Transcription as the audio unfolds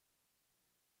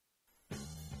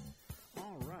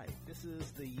This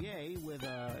is the Yay with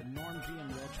Norm G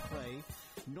and Reg Clay.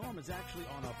 Norm is actually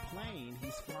on a plane.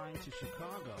 He's flying to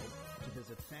Chicago to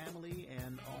visit family,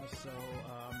 and also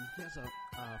he has a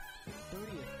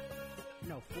 40th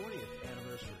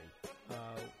anniversary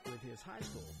with his high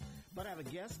school. But I have a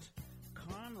guest,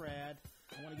 Conrad.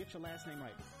 I want to get your last name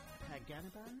right.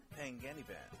 Panganiban.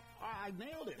 I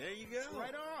nailed it. There you go.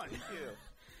 Right on. Thank you.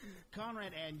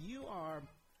 Conrad, and you are,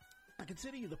 I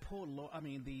consider you the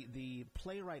the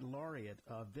playwright laureate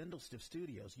of Bindlestiff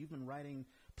Studios. You've been writing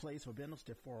plays for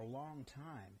Bindlestiff for a long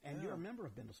time, and you're a member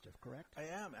of Bindlestiff, correct? I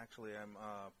am, actually. I'm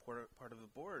part of the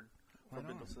board for Right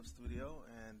on. Bindlestiff Studio,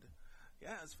 and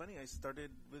yeah, it's funny. I started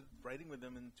with writing with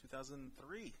them in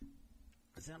 2003.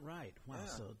 Is that right? Wow, Yeah.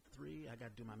 so I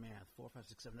got to do my math. 4, 5,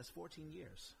 6, 7, that's 14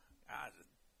 years. It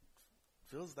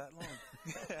feels that long.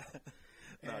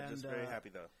 No, And, just very happy,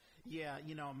 though. Yeah,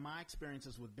 my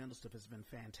experiences with Bindlestiff has been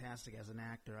fantastic as an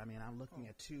actor. I mean, I'm looking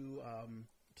at two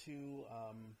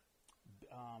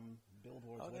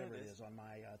billboards, whatever it is, on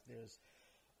my there's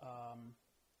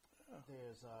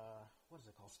what is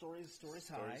it called? Stories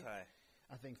High.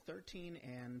 I think 13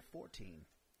 and 14,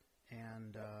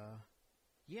 and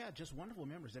just wonderful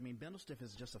memories. I mean, Bindlestiff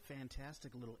is just a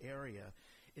fantastic little area,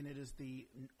 and it is the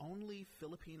only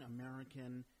Filipino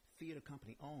American theater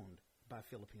company owned by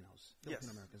Filipinos.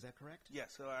 Filipino American, is that correct?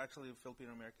 Yes, so actually a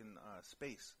Filipino American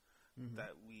space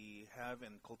that we have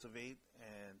and cultivate,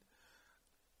 and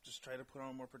just try to put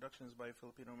on more productions by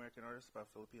Filipino American artists about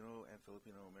Filipino and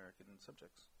Filipino American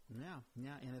subjects. Yeah,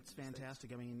 and it's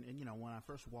fantastic. I mean, when I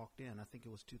first walked in, I think it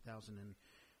was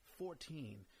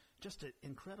 2014, just an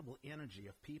incredible energy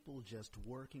of people just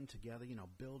working together,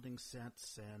 building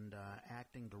sets and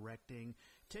acting, directing,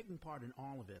 taking part in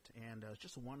all of it, and it's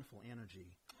just a wonderful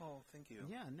energy. Oh, thank you.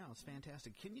 Yeah, no, it's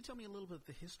fantastic. Can you tell me a little bit of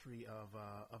the history of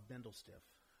Bindlestiff?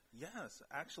 Yes,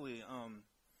 actually,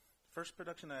 first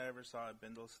production I ever saw at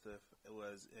Bindlestiff, it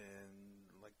was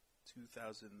in like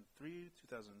 2003,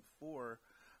 2004,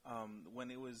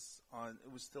 when it was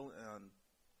still on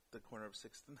the corner of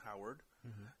 6th and Howard,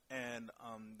 and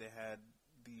they had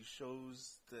these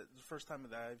shows. The first time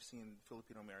that I've seen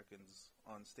Filipino Americans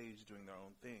on stage doing their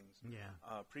own things. Yeah.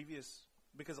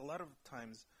 Because a lot of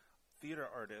times theater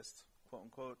artists, quote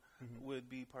unquote, would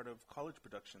be part of college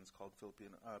productions called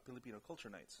Filipino Culture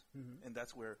Nights, and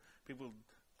that's where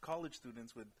college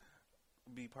students would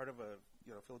be part of a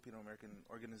Filipino American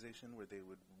organization where they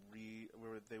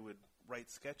would write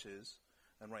sketches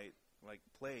and write like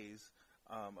plays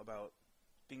about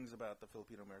things about the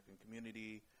Filipino American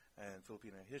community and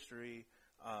Filipino history,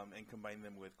 and combine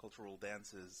them with cultural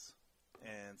dances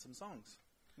and some songs.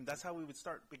 And that's how we would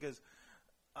start, because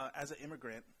as an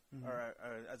immigrant or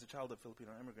as a child of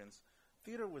Filipino immigrants,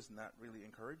 theater was not really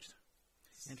encouraged.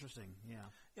 Interesting, yeah.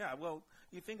 Yeah, well,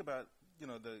 you think about,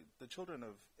 the children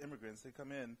of immigrants, they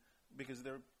come in because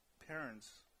their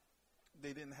parents,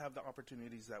 they didn't have the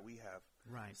opportunities that we have.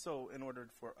 Right. So in order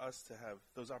for us to have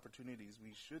those opportunities,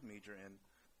 we should major in,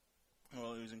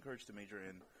 well, it was encouraged to major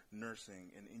in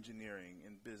nursing and engineering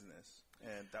and business.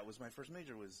 And that was my first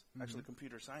major, was actually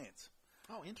computer science.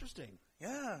 Oh, interesting.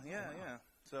 Yeah.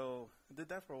 So I did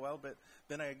that for a while, but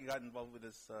then I got involved with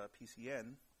this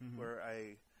PCN, where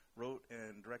I wrote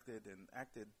and directed and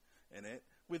acted in it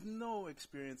with no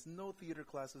experience, no theater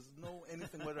classes, no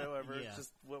anything whatsoever. Yeah.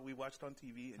 Just what we watched on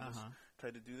TV and just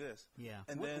tried to do this. Yeah.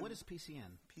 And what is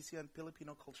PCN? PCN,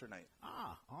 Filipino Culture Night.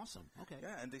 Ah, awesome. Okay.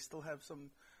 Yeah, and they still have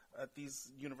some at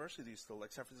these universities still,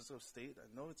 like San Francisco State. I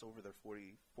know it's over their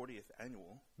 40th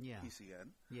annual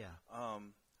PCN. Yeah.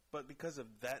 But because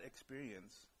of that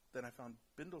experience, then I found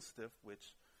Bindlestiff,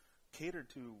 which catered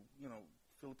to,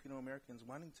 Filipino Americans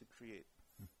wanting to create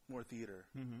more theater,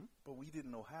 but we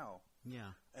didn't know how.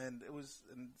 Yeah. And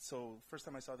so first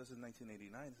time I saw this in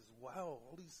 1989, I says, wow,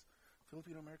 all these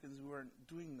Filipino Americans who aren't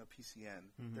doing a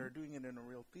PCN, they're doing it in a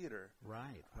real theater.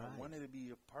 Right. I wanted to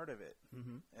be a part of it.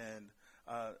 And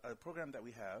a program that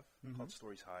we have called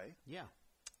Stories High. Yeah.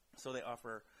 So they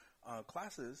offer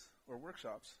classes or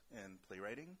workshops in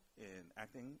playwriting, in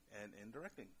acting, and in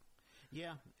directing.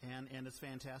 Yeah, and it's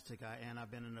fantastic.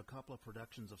 I've been in a couple of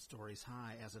productions of Stories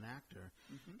High as an actor,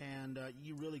 and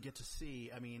you really get to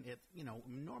see. I mean,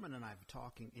 Norman and I have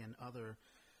talking in other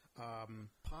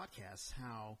podcasts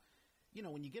how,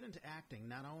 when you get into acting,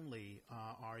 not only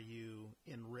are you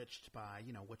enriched by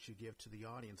what you give to the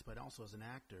audience, but also as an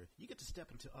actor, you get to step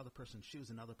into other person's shoes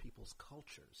and other people's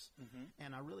cultures.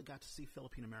 And I really got to see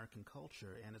Filipino American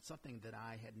culture, and it's something that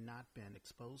I had not been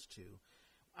exposed to.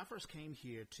 I first came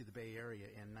here to the Bay Area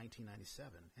in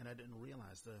 1997, and I didn't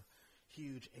realize the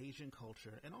huge Asian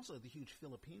culture and also the huge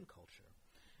Philippine culture.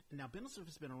 Now, Bindlestiff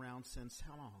has been around since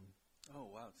how long? Oh,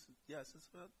 wow. Since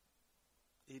about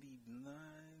 89.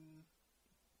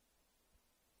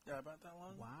 Yeah, about that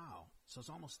long. Wow. So it's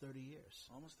almost 30 years.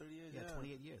 Almost 30 years, yeah.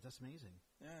 28 years. That's amazing.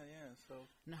 Yeah. So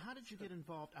now, how did you get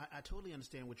involved? I totally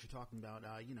understand what you're talking about.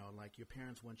 Like your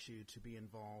parents want you to be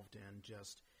involved in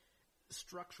just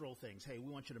structural things. Hey,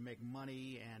 we want you to make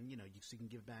money and, so you can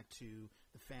give back to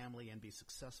the family and be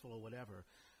successful or whatever.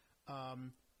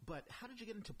 But how did you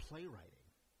get into playwriting?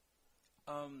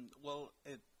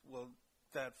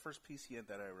 That first piece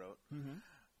that I wrote,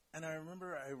 and I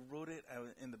remember I wrote it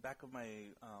in the back of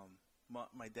my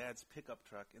my dad's pickup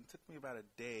truck, and it took me about a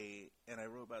day, and I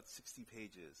wrote about 60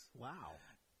 pages. Wow!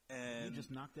 And you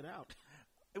just knocked it out.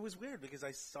 It was weird because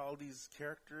I saw these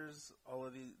characters, all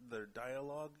of their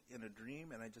dialogue in a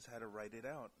dream, and I just had to write it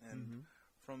out. And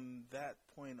from that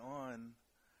point on,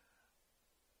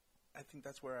 I think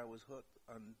that's where I was hooked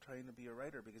on trying to be a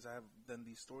writer, because I have then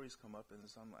these stories come up, and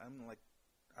so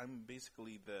I'm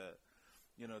basically the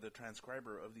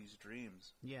transcriber of these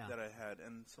dreams that I had,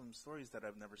 and some stories that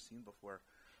I've never seen before.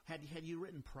 Had you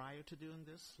written prior to doing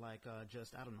this?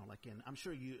 I'm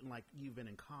sure you've been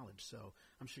in college, so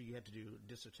I'm sure you had to do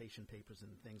dissertation papers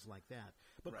and things like that.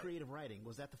 But right. Creative writing,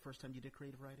 was that the first time you did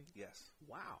creative writing? Yes.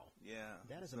 Wow. Yeah.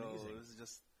 That is amazing. It was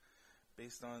just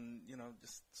based on,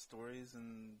 just stories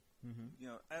and,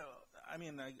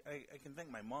 I can thank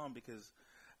my mom, because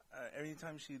every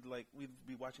time we'd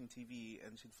be watching TV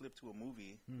and she'd flip to a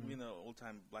movie, old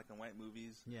time black and white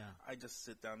movies. Yeah. I just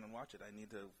sit down and watch it. I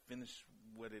need to finish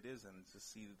what it is and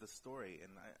just see the story.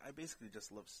 And I basically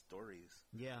just love stories.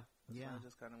 Yeah. So I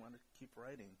just kind of want to keep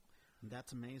writing.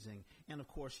 That's amazing. And of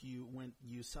course, you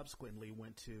subsequently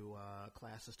went to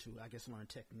classes to, I guess, learn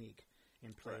technique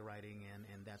in playwriting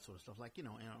and that sort of stuff. Like,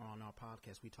 on our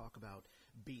podcast, we talk about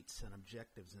beats and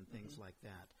objectives and things like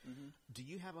that. Do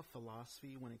you have a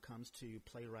philosophy when it comes to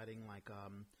playwriting? Like,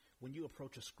 when you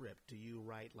approach a script, do you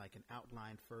write like an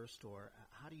outline first, or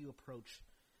how do you approach,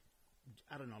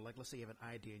 I don't know, like let's say you have an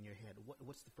idea in your head.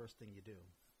 What's the first thing you do?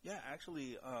 Yeah,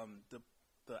 actually,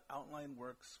 the outline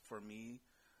works for me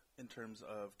in terms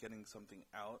of getting something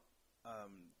out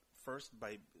first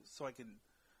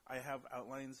I have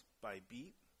outlines by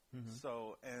beat.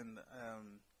 So, and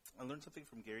I learned something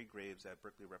from Gary Graves at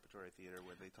Berkeley Repertory Theater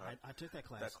where they taught. I took that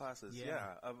class. That classes,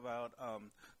 about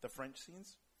the French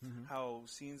scenes, how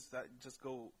scenes that just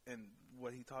go, and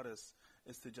what he taught us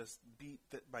is to just beat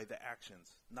by the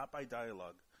actions, not by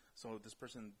dialogue. So this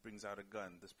person brings out a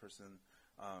gun. This person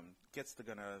gets the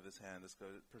gun out of his hand. This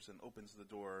person opens the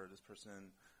door. This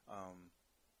person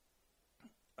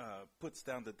puts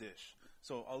down the dish.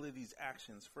 So all of these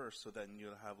actions first, so then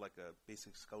you'll have like a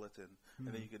basic skeleton, and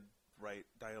then you could write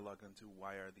dialogue into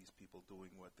why are these people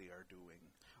doing what they are doing.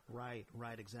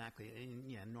 Right, exactly.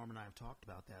 And Norm and I have talked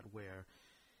about that, where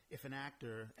if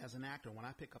as an actor, when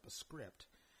I pick up a script,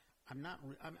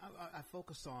 I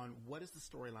focus on what is the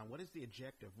storyline, what is the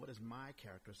objective, what is my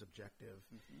character's objective,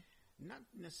 not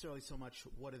necessarily so much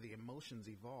what are the emotions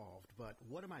evolved, but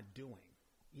what am I doing?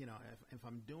 If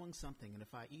I'm doing something, and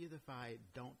if I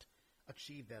don't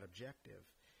achieve that objective,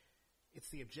 it's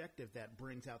the objective that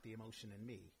brings out the emotion in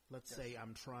me. Let's say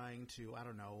I'm trying to,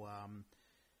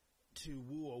 to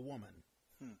woo a woman.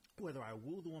 Whether I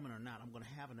woo the woman or not, I'm going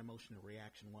to have an emotional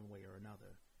reaction one way or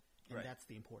another. And that's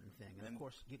the important thing. And of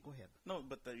course, go ahead. No,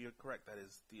 but you're correct. That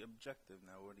is the objective.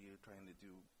 Now, what are you trying to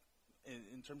do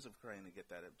in terms of trying to get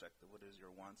that objective? What is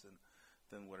your wants, and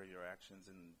then what are your actions,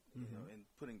 and in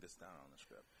putting this down on the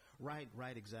script?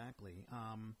 Right, exactly.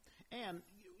 And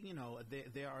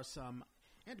there are some.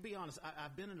 And to be honest,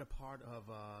 I've been in a part of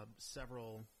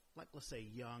several, like let's say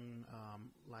young,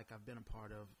 I've been a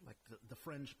part of like the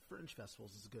Fringe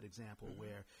Festivals is a good example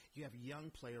where you have young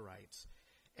playwrights,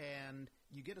 and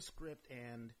you get a script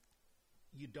and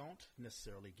you don't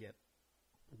necessarily get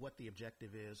what the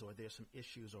objective is, or there's some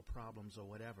issues or problems or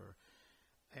whatever.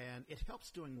 And it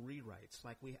helps doing rewrites.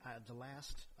 Like the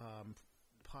last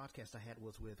podcast I had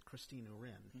was with Christine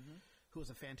Urin, who is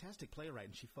a fantastic playwright,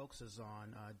 and she focuses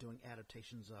on doing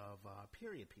adaptations of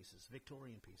period pieces,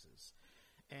 Victorian pieces.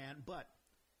 But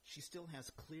she still has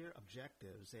clear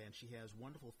objectives, and she has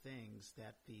wonderful things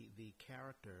that the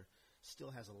character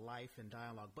still has a life and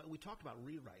dialogue. But we talked about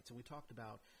rewrites, and we talked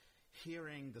about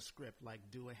hearing the script, like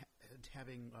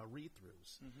having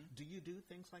read-throughs. Do you do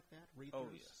things like that, read-throughs? Oh,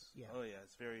 yes. Yeah. Oh, yeah.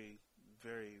 It's very,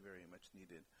 very, very much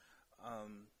needed.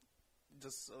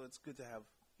 Just so it's good to have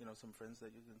some friends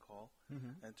that you can call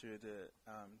and to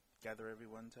gather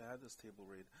everyone to have this table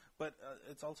read. But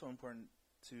it's also important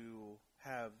to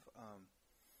have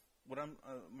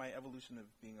my evolution of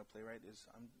being a playwright is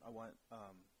I want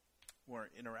more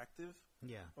interactive,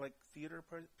 like theater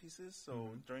pieces. So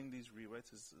during these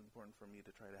rewrites, it's important for me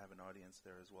to try to have an audience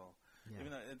there as well.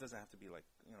 Even though it doesn't have to be like,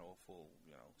 a full,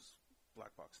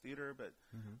 black box theater, but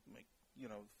make,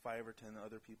 5 or 10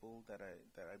 other people that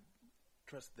I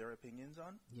trust their opinions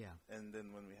on. And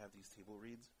then when we have these table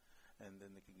reads, and then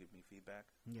they can give me feedback.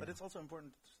 But it's also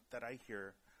important that I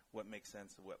hear what makes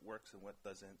sense, what works and what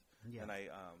doesn't. And I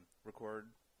record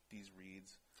these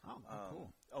reads. Oh,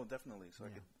 cool. Oh, definitely. So I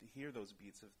could hear those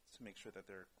beats to make sure that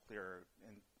they're clear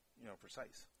and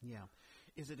precise. Yeah.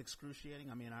 Is it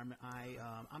excruciating? I mean,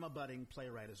 I'm a budding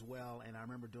playwright as well, and I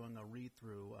remember doing a read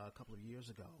through a couple of years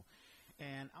ago,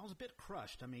 and I was a bit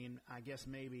crushed. I mean, I guess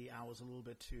maybe I was a little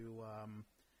bit too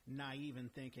naive in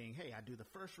thinking, hey, I do the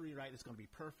first rewrite, it's going to be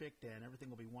perfect, and everything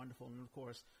will be wonderful. And of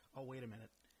course, oh, wait a minute,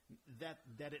 that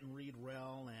didn't read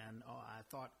well, and I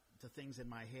thought the things in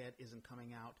my head isn't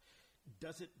coming out.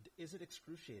 Is it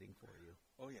excruciating for you?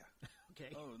 Oh, yeah.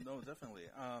 Okay. Oh, no, definitely.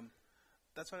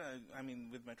 That's why, I mean,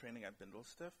 with my training at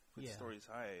Bindlestiff, with Stories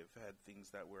High, I've had things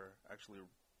that were actually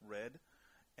read,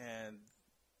 and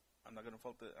I'm not going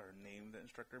to name the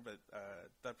instructor, but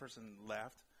that person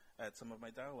laughed at some of my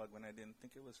dialogue when I didn't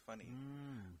think it was funny.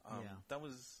 That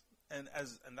was, and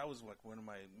that was like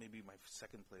maybe my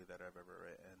second play that I've ever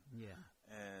written.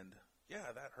 And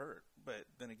that hurt. But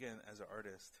then again, as an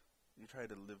artist, you try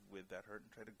to live with that hurt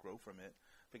and try to grow from it,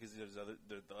 because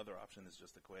the other option is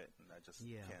just to quit, and I just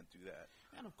can't do that.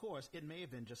 And of course, it may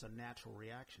have been just a natural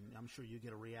reaction. I'm sure you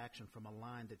get a reaction from a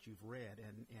line that you've read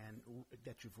and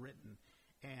that you've written,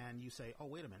 and you say, oh,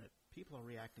 wait a minute, people are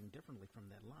reacting differently from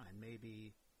that line.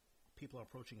 Maybe people are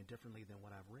approaching it differently than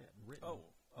what I've written.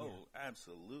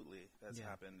 Absolutely. That's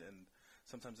happened. And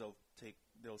sometimes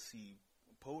they'll see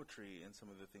poetry in some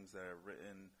of the things that I've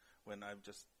written when I've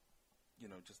just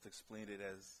explained it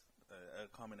as a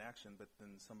common action, but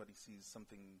then somebody sees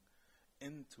something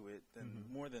into it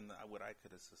more than what I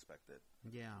could have suspected.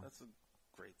 That's a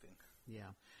great thing.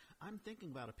 I'm thinking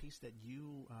about a piece that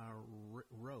you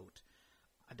wrote.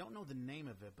 I don't know the name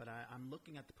of it, but I'm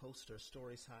looking at the poster,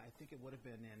 Stories High. I think it would have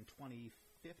been in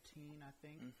 2015, I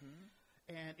think.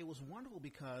 And it was wonderful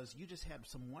because you just had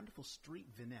some wonderful street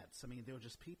vignettes. I mean, there were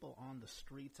just people on the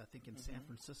streets, I think, in San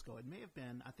Francisco. It may have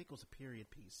been, I think it was a period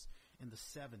piece in the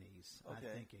 70s, I'm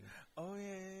thinking. Oh,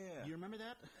 yeah. You remember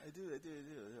that? I do,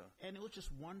 yeah. And it was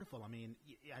just wonderful. I mean,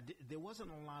 there wasn't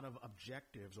a lot of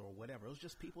objectives or whatever. It was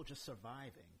just people just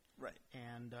surviving. Right.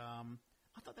 And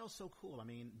I thought that was so cool. I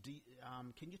mean,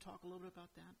 can you talk a little bit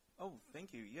about that? Oh,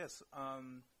 thank you. Yes.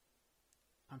 I'm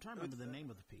trying to remember the name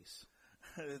of the piece.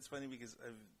 It's funny because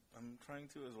I'm trying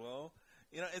to as well.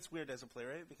 It's weird as a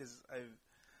playwright because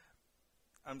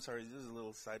I'm sorry, this is a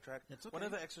little sidetrack. It's okay. One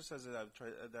of the exercises that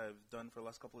I've done for the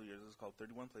last couple of years is called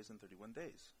 31 Plays in 31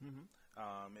 Days.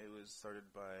 It was started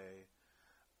by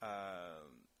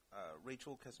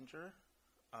Rachel Kessinger.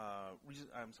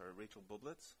 Rachel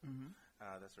Bublitz.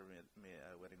 That's her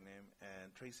wedding name.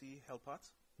 And Tracy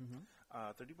Helpotz.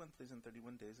 31 Plays in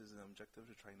 31 Days is an objective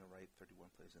to trying to write 31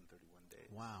 plays in 31 days.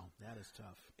 Wow, that is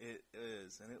tough. It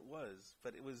is, and it was.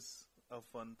 But it was a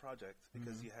fun project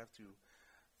because you have to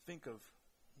think of,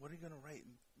 what are you going to write?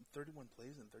 31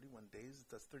 plays in 31 days?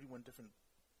 That's 31 different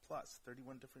plots,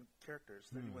 31 different characters,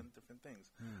 31 different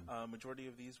things. Majority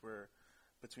of these were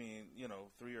between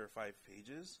 3 or 5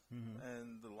 pages,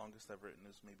 and the longest I've written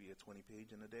is maybe a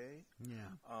 20-page in a day.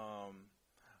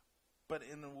 But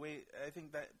in a way, I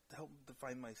think that helped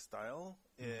define my style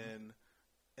in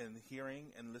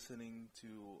hearing and listening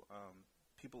to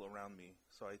people around me.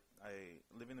 So I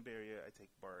live in the Bay Area. I take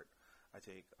BART. I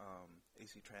take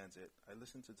AC Transit. I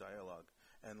listen to dialogue,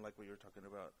 and like what you were talking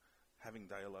about, having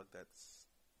dialogue that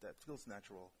feels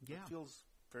natural. It feels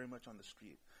very much on the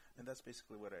street, and that's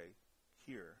basically what I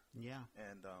hear.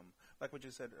 And like what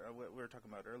you said, what we were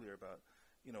talking about earlier about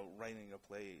writing a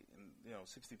play in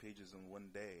 60 pages in one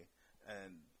day.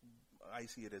 And I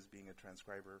see it as being a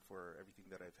transcriber for everything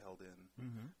that I've held in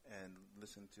and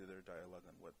listen to their dialogue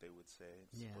on what they would say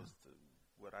as opposed to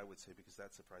what I would say, because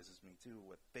that surprises me too,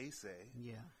 what they say.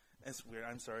 It's weird.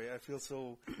 I'm sorry. I feel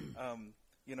so, a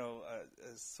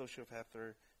sociopath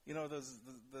or, those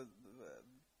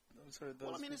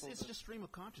well, I mean, it's just stream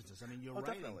of consciousness. I mean, you're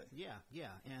writing. Definitely.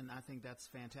 And I think that's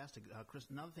fantastic.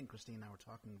 Another thing Christine and I were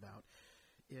talking about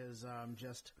is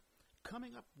just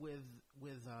coming up with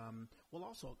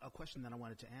also a question that I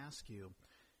wanted to ask you.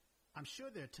 I'm sure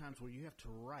there are times where you have to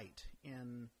write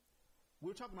in. We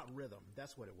were talking about rhythm.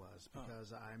 That's what it was,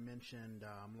 because I mentioned,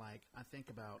 I think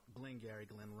about Glengarry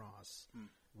Glen Ross,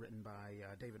 written by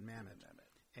David Mamet.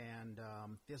 And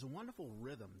there's a wonderful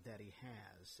rhythm that he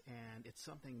has, and it's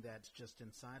something that's just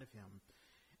inside of him.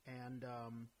 And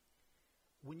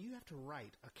when you have to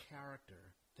write a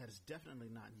character that is definitely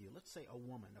not you, let's say a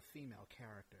woman, a female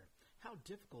character, how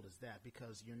difficult is that?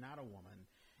 Because you're not a woman,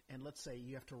 and let's say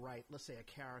you have to write, let's say, a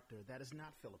character that is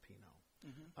not Filipino.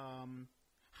 Mm-hmm.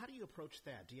 How do you approach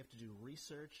that? Do you have to do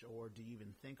research, or do you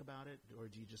even think about it, or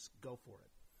do you just go for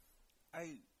it?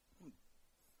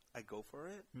 I go for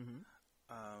it, mm-hmm.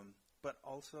 But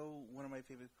also one of my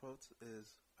favorite quotes is,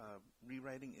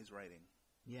 rewriting is writing.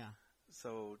 Yeah.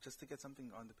 So just to get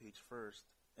something on the page first,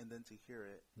 and then to hear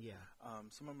it. Yeah.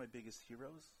 Some of my biggest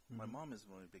heroes, mm-hmm. my mom is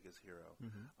my biggest hero.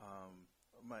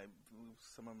 Mm-hmm.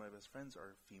 Some of my best friends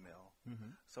are female.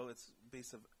 Mm-hmm. So it's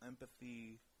based of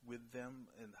empathy with them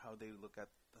and how they look at,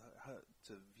 how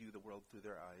to view the world through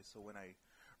their eyes. So when I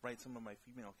write some of my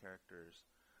female characters,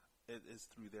 it is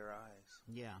through their eyes.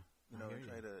 Yeah. I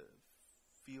try to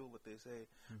feel what they say.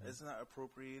 Mm-hmm. It's not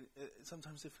appropriate.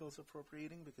 Sometimes it feels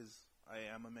appropriating because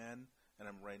I am a man and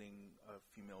I'm writing a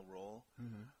female role.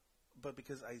 Mm-hmm. But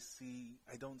because I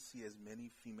don't see as many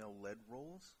female-led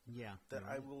roles, that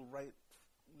I will write,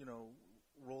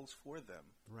 roles for them.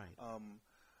 Right.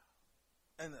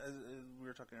 And as we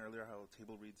were talking earlier, how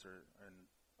table reads and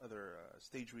other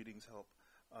stage readings help.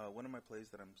 One of my plays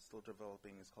that I'm still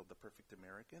developing is called The Perfect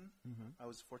American. Mm-hmm. I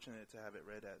was fortunate to have it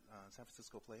read at San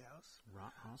Francisco Playhouse.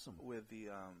 Right. Awesome. With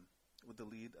the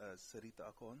lead Sarita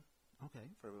Acon. Okay.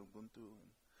 For Ubuntu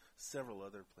and several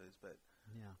other plays, but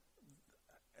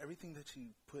everything that she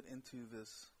put into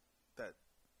this, that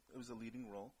it was a leading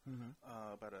role, mm-hmm.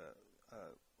 About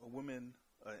a woman,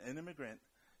 an immigrant,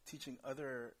 teaching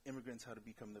other immigrants how to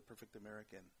become the perfect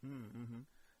American. Mm-hmm.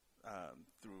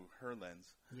 Through her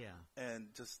lens. Yeah. And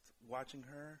just watching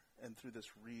her, and through this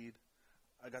read,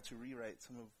 I got to rewrite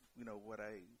some of, what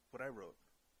I wrote.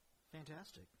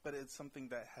 Fantastic. But it's something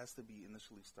that has to be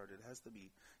initially started. It has to be,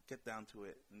 get down to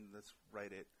it, and let's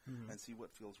write it, mm-hmm. and see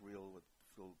what feels real, what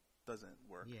doesn't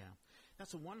work. Yeah.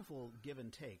 That's a wonderful give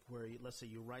and take, where let's say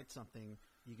you write something,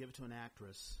 you give it to an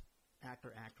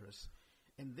actor, actress,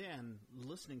 and then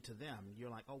listening to them, you're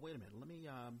like, oh, wait a minute, let me,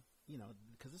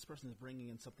 because this person is bringing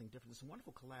in something different. It's a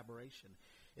wonderful collaboration.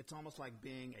 It's almost like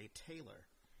being a tailor,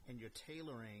 and you're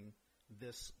tailoring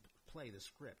this play, the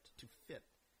script, to fit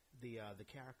the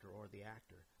character or the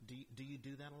actor. Do you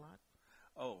do that a lot?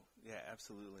 Oh, yeah,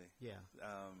 absolutely. Yeah.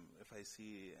 If I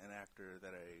see an actor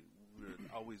that I would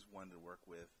always wanted to work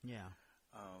with,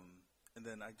 and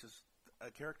then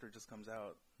a character just comes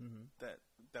out mm-hmm.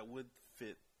 that would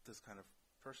fit this kind of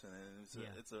person, and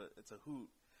it's a hoot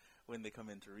when they come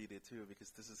in to read it too,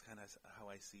 because this is kind of how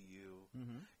I see you.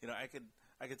 Mm-hmm.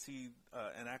 I could see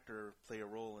an actor play a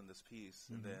role in this piece,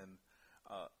 mm-hmm. and then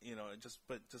just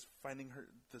finding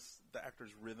the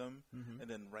actor's rhythm, mm-hmm. and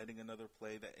then writing another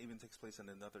play that even takes place in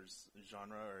another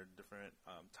genre or different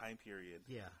time period.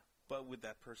 Yeah. But with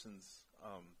that person's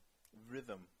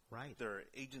rhythm, right? Their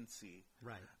agency,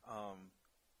 right?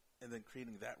 And then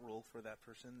creating that role for that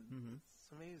person, mm-hmm.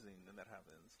 It's amazing when that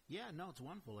happens. Yeah, no, it's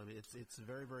wonderful. I mean, it's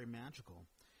very, very magical.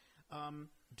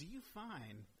 Do you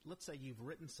find, let's say you've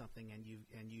written something and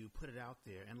you put it out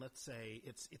there, and let's say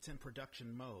it's in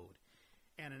production mode,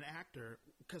 and an actor,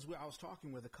 because I was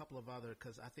talking with a couple of other,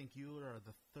 because I think you are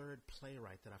the third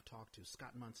playwright that I've talked to.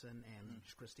 Scott Munson and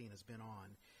mm-hmm. Christine has been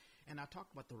on, and I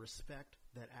talked about the respect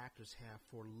that actors have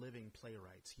for living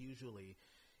playwrights. Usually,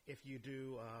 if you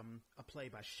do a play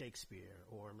by Shakespeare,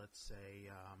 or let's say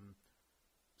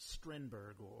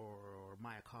Strindberg or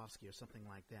Mayakovsky or something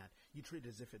like that, you treat it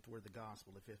as if it were the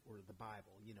gospel, if it were the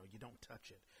Bible. You don't touch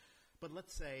it. But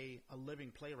let's say a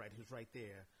living playwright who's right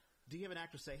there. Do you have an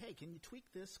actor say, hey, can you tweak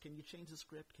this? Can you change the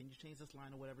script? Can you change this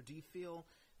line or whatever? Do you feel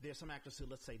there's some actors who,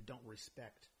 let's say, don't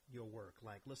respect your work?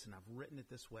 Like, listen, I've written it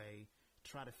this way.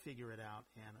 Try to figure it out.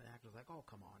 And an actor's like, oh,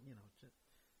 come on.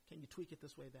 Can you tweak it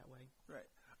this way, that way? Right.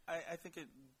 I think it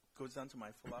goes down to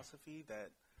my philosophy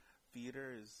that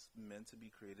theater is meant to be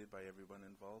created by everyone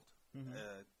involved, mm-hmm.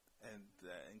 And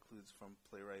that includes from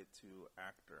playwright to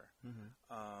actor. Mm-hmm.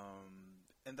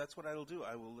 And that's what I will do.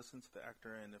 I will listen to the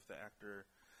actor, and if the actor,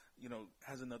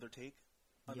 has another take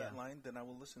on that line, then I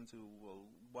will listen to, well,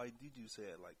 why did you say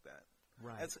it like that?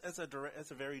 Right.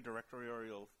 It's a very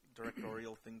directorial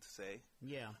thing to say.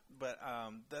 Yeah. But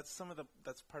that's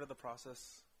part of the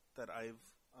process that I've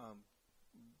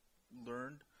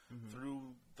learned mm-hmm. through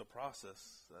the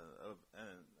process of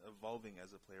evolving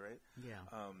as a playwright.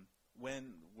 Yeah.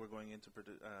 When we're going into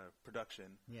production,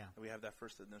 and we have that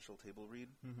first initial table read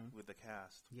mm-hmm. with the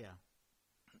cast. Yeah.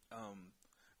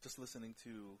 Just listening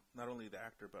to not only the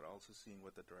actor but also seeing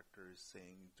what the director is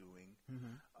saying, doing,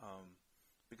 mm-hmm.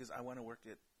 Because I want to work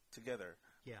it together.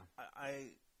 Yeah.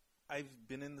 I've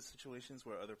been in the situations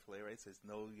where other playwrights says,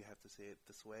 no, you have to say it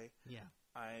this way. Yeah.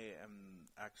 I am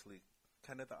actually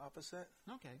kind of the opposite.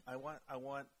 Okay. I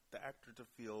want the actor to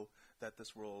feel that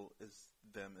this role is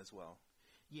them as well.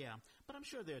 Yeah, but I'm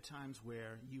sure there are times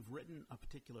where you've written a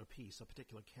particular piece, a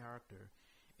particular character,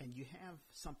 and you have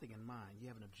something in mind, you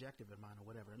have an objective in mind or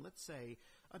whatever, and let's say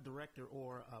a director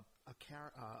or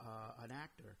an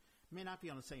actor may not be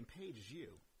on the same page as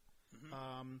you.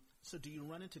 Mm-hmm. So do you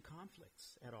run into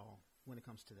conflicts at all when it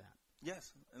comes to that?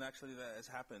 Yes, and actually that has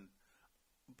happened,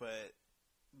 but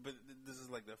this is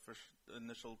like the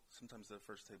sometimes the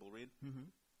first table read, mm-hmm.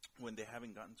 when they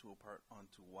haven't gotten to a part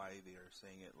onto why they are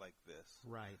saying it like this.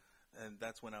 Right. And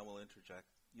that's when I will interject.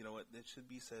 You know what, it should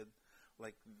be said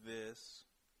like this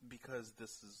because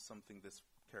this is something this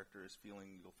character is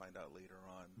feeling. You'll find out later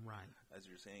on, right, as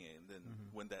you're saying it. And then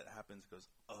when that happens, it goes,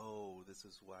 oh, this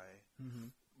is why. Mm-hmm.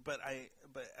 But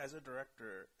as a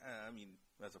director,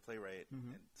 as a playwright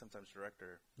and sometimes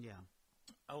director, yeah,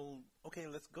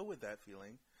 let's go with that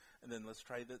feeling, and then let's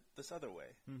try this other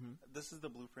way. Mm-hmm. This is the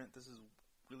blueprint. This is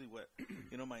really what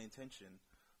my intention.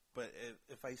 But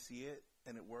if I see it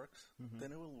and it works,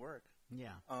 then it will work.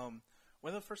 Yeah. One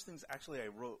of the first things actually I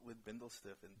wrote with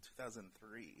Bindlestiff in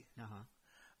 2003.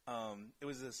 It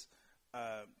was this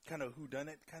kind of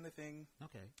whodunit kind of thing.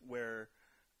 Okay. Where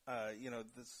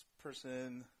this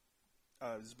person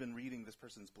has been reading this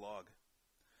person's blog,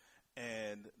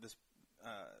 and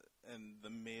the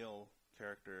male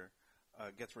character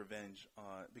gets revenge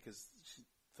because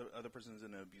the other person's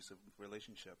in an abusive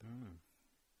relationship.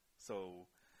 So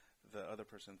the other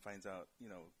person finds out,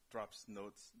 drops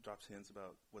hints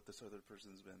about what this other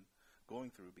person's been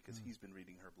going through because he's been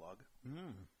reading her blog.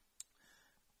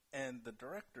 And the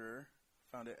director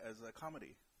found it as a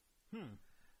comedy.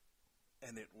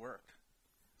 And it worked.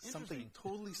 Something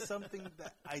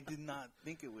that I did not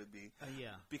think it would be.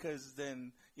 Yeah. Because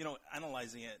then,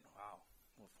 analyzing it,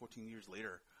 14 years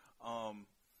later,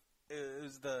 it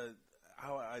was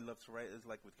how I love to write is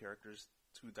like with characters,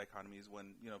 two dichotomies,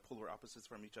 when, polar opposites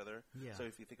from each other. Yeah. So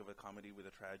if you think of a comedy with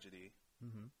a tragedy,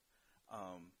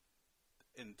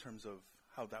 in terms of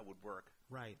how that would work.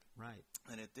 Right.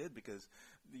 And it did, because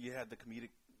you had the comedic,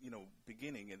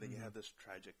 beginning, and then you had this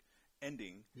tragic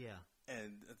ending. Yeah.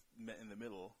 And in the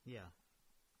middle. Yeah.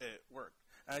 It worked.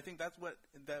 And I think that what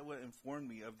informed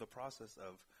me of the process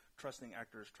of trusting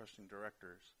actors, trusting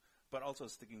directors, but also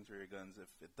sticking to your guns. If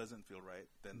it doesn't feel right,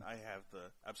 then I have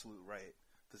the absolute right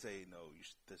to say, no,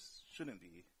 this shouldn't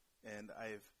be. And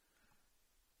I'm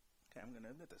going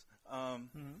to admit this.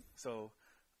 So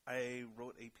I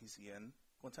wrote a PCN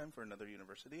one time for another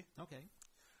university. Okay.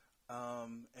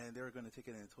 And they were going to take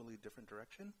it in a totally different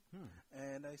direction.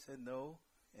 And I said no,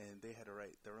 and they had to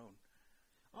write their own.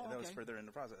 Oh, and that was further in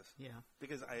the process. Yeah.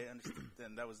 Because I understood,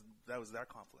 and that was their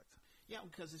conflict. Yeah,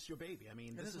 because it's your baby. I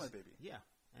mean, this is my baby. Yeah.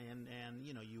 And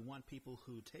you want people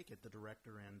who take it, the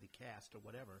director and the cast or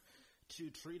whatever, to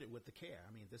treat it with the care.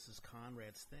 I mean, this is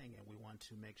Conrad's thing, and we want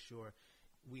to make sure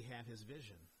we have his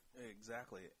vision.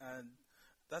 Exactly. And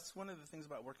that's one of the things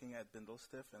about working at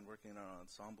Bindlestiff and working in an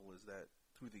ensemble, is that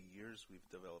through the years we've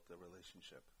developed a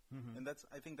relationship. And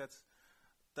I think that's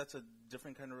a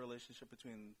different kind of relationship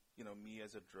between, me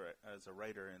as a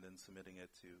writer and then submitting it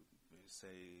to,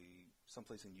 say,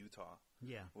 someplace in Utah.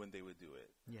 Yeah. When they would do it.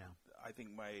 Yeah. I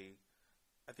think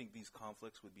these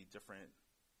conflicts would be different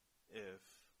if,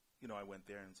 I went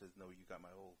there and said, no, you got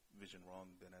my whole vision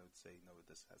wrong. Then I would say, no,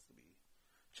 this has to be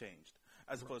changed.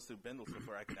 As opposed to Bindlestiff,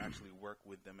 where I can actually work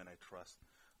with them and I trust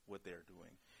what they're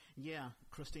doing. Yeah.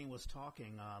 Christine was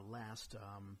talking not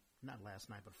last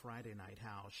night, but Friday night,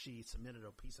 how she submitted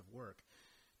a piece of work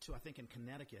to, I think, in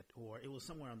Connecticut, or it was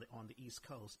somewhere on the East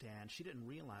Coast, and she didn't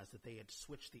realize that they had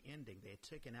switched the ending. They had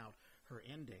taken out her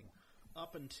ending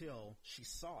up until she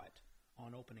saw it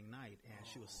on opening night, and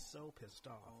she was so pissed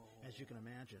off, as you can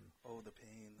imagine. Oh, the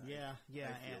pain. Yeah.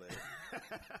 I feel it.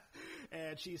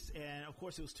 And of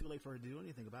course, it was too late for her to do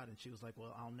anything about it. And she was like,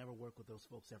 well, I'll never work with those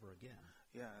folks ever again.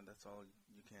 Yeah, and that's all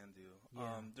you can do.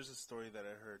 Yeah. There's a story that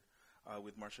I heard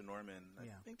with Marcia Norman.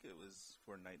 Yeah. I think it was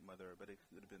for Night Mother, but it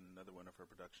could have been another one of her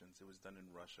productions. It was done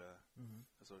in Russia.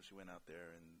 So she went out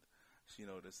there and she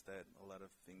noticed that a lot of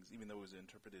things, even though it was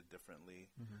interpreted differently,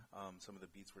 some of the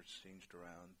beats were changed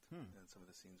around and some of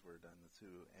the scenes were done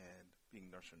too. And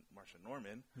being Marcia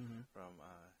Norman from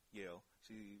Yale,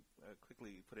 she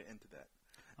quickly put an end to that.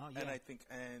 Oh, yeah. And I think,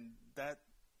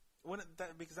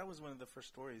 because that was one of the first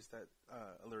stories that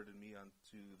alerted me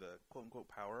onto the quote-unquote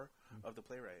power of the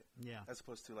playwright. Yeah. As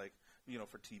opposed to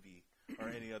for TV or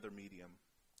any other medium.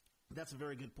 That's a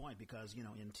very good point, because,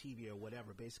 in TV or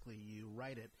whatever, basically you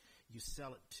write it, you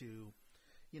sell it to,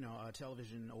 a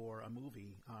television or a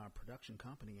movie production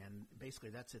company, and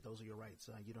basically that's it. Those are your rights.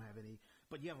 You don't have any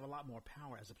but you have a lot more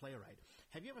power as a playwright.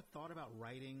 Have you ever thought about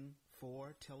writing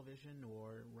for television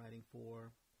or writing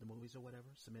for the movies or whatever,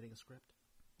 submitting a script?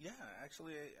 Yeah,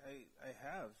 actually, I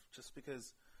have, just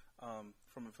because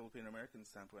from a Filipino-American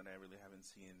standpoint, I really haven't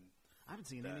seen I haven't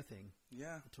seen anything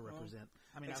to represent.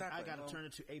 I mean, exactly. I got to turn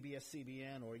it to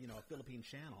ABS-CBN or, a Philippine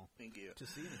channel Thank you. to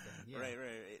see anything. Yeah.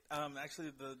 Right.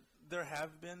 Actually, there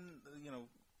have been,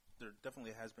 there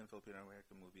definitely has been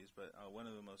Filipino-American movies, but one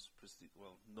of the most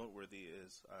noteworthy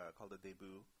is called The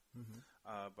Debut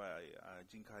by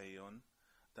Jin Caillon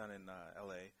down in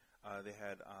L.A. They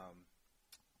had,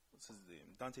 what's his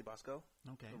name? Dante Bosco,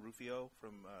 Rufio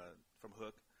from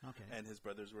Hook, and his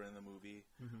brothers were in the movie.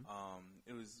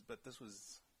 This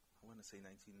was, I want to say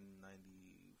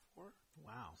 1994.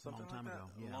 Wow, something long time like ago.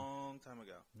 that. Yeah. A long time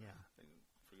ago. Yeah, I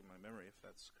forget my memory if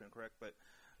that's correct, but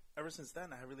ever since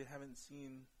then, I really haven't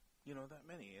seen that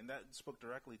many, and that spoke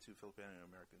directly to Filipino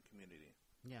American community.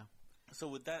 Yeah. So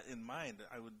with that in mind,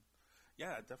 I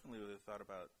definitely would have thought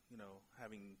about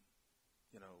having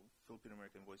Filipino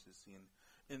American voices seen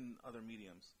in other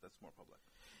mediums that's more public.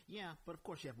 Yeah, but of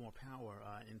course you have more power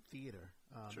in theater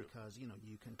because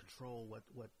you can control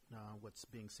what's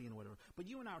being seen or whatever. But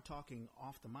you and I are talking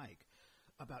off the mic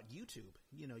about YouTube.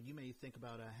 You may think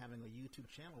about having a YouTube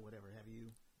channel or whatever. Have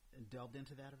you delved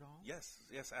into that at all? Yes.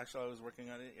 Actually, I was working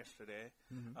on it yesterday.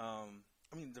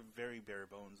 I mean, the very bare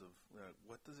bones of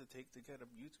what does it take to get a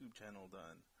YouTube channel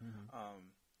done.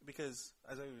 Because,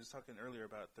 as I was talking earlier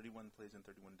about 31 plays in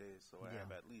 31 days, so I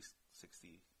have at least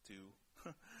 62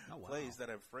 plays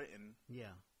that I've written.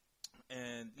 Yeah.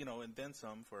 And, and then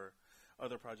some for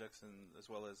other projects and as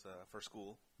well as for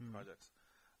school projects.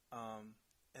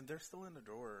 And they're still in the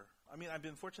drawer. I mean, I've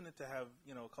been fortunate to have,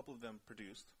 a couple of them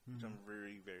produced, which I'm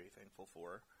very, very thankful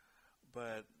for.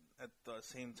 But at the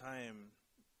same time,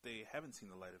 they haven't seen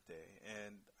the light of day.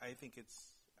 And I think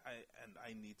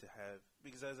I need to have,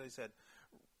 because as I said,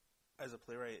 as a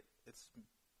playwright,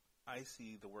 I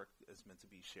see the work as meant to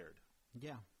be shared.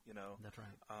 Yeah, that's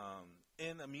right.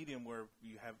 In a medium where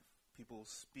you have people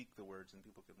speak the words and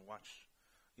people can watch,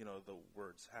 the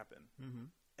words happen.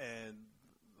 And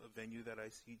the venue that I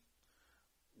see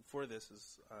for this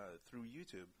is through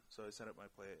YouTube. So I set up my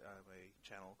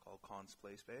channel called Con's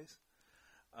Play Space.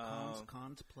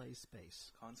 Con's Play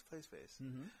Space. Con's Play Space.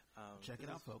 Check it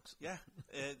out, folks. Yeah,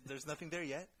 there's nothing there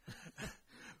yet.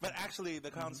 But actually,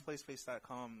 the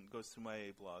consplaySpace.com goes to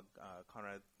my blog,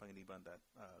 Conrad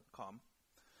Panganiban.com,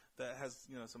 that has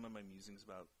some of my musings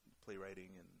about playwriting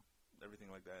and everything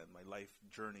like that, and my life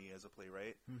journey as a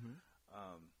playwright.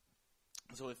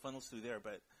 So it funnels through there.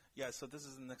 But yeah, so this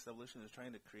is the next evolution, is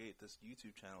trying to create this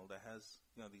YouTube channel that has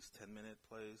these 10-minute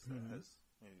plays, that has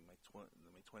maybe my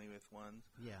 20th ones.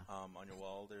 Yeah. On your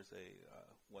wall, there's a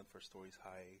one for Stories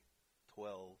High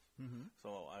 12.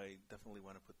 So I definitely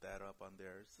want to put that up on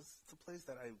there. It's a place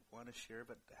that I want to share,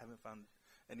 but haven't found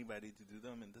anybody to do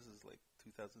them. And this is like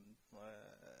 2000.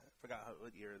 Forgot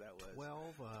what year that was.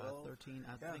 12, 13.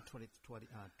 I think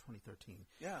 2013.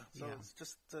 Yeah. So it's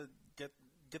just to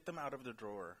get them out of the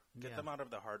drawer, get them out of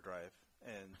the hard drive,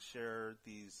 and share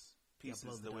these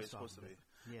pieces the way it's supposed to be.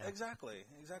 Yeah. Exactly.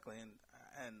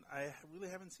 And I really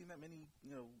haven't seen that many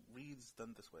reads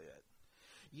done this way yet.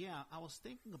 Yeah, I was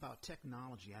thinking about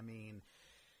technology. I mean,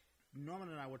 Norman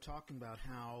and I were talking about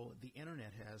how the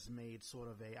internet has made sort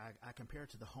of I compare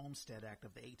it to the Homestead Act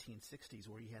of the 1860s,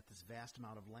 where you had this vast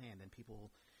amount of land and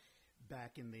people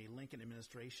back in the Lincoln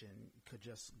administration could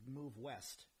just move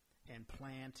west and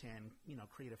plant and,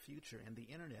 create a future. And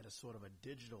the internet is sort of a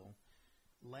digital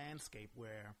landscape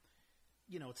where,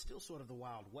 it's still sort of the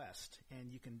Wild West,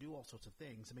 and you can do all sorts of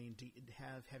things. I mean,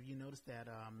 have you noticed that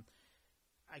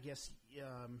I guess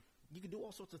you can do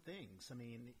all sorts of things. I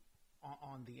mean,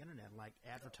 on the internet, like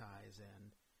advertise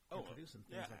and produce and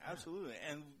things like that. Absolutely.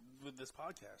 And with this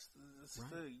podcast, it's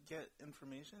to get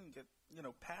information, get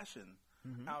passion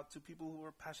out to people who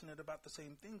are passionate about the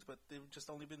same things, but they've just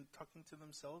only been talking to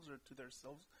themselves or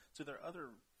to their other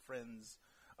friends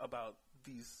about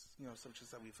these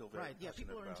subjects that we feel very passionate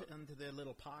people are about. into their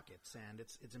little pockets, and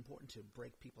it's important to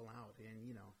break people out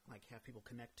and like have people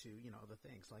connect to other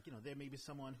things. Like there may be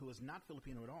someone who is not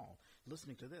Filipino at all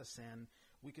listening to this, and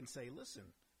we can say,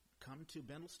 listen, come to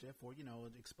Bindlestiff or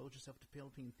expose yourself to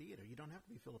Philippine theater. You don't have to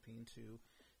be Philippine to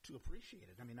appreciate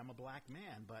it. I mean, I'm a black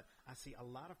man, but I see a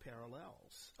lot of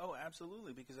parallels. Oh,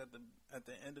 absolutely, because at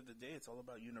the end of the day, it's all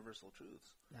about universal truths.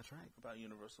 That's right. About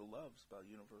universal loves, about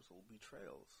universal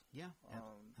betrayals. Yeah,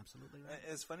 absolutely right.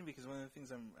 It's funny because one of the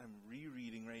things I'm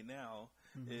rereading right now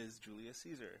is Julius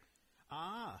Caesar.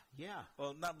 Ah, yeah.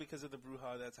 Well, not because of the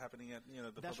brouhaha that's happening at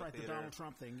the That's public right, theater. the Donald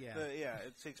Trump thing. Yeah,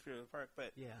 it's Shakespeare in the Park,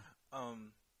 but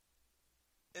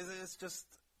it's just,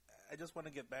 I just want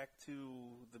to get back to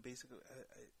the basic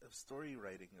of story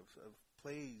writing, of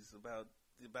plays about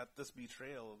this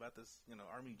betrayal, about this,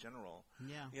 army general.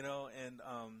 Yeah.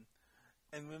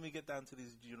 And when we get down to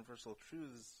these universal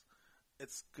truths,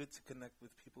 it's good to connect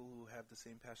with people who have the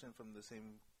same passion from the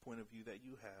same point of view that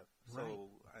you have. Right. So,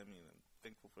 I mean, I'm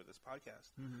thankful for this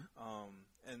podcast,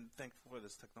 and thankful for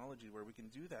this technology where we can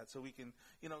do that. So we can,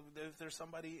 if there's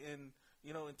somebody in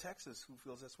Texas who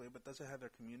feels this way but doesn't have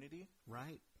their community,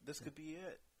 right? This could be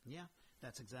it. Yeah,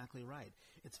 that's exactly right.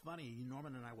 It's funny,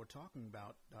 Norman and I were talking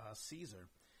about Caesar,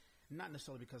 not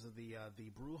necessarily because of the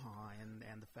brouhaha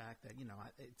and the fact that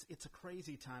it's a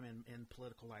crazy time in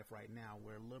political life right now,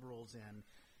 where liberals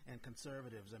and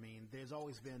conservatives. I mean, there's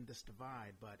always been this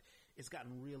divide, but it's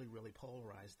gotten really, really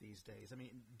polarized these days. I mean,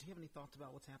 do you have any thoughts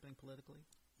about what's happening politically?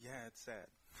 Yeah, it's sad.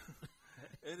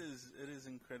 It is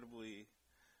incredibly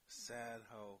sad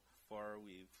how far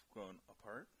we've grown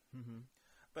apart. Mm-hmm.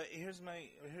 But here's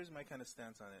my kind of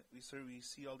stance on it. We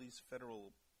see all these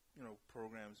federal,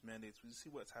 programs, mandates. We see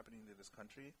what's happening to this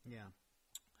country. Yeah.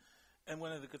 And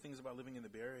one of the good things about living in the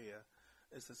Bay Area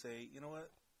is to say, you know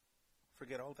what?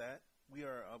 Forget all that. We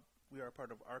are a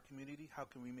part of our community. How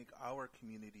can we make our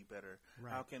community better?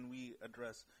 Right. How can we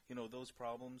address, those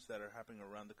problems that are happening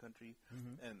around the country,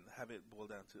 and have it boil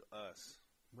down to us?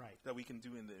 Right. That we can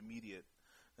do in the immediate,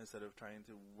 instead of trying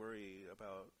to worry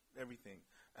about everything.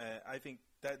 I think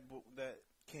that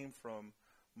came from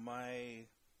my,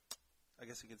 I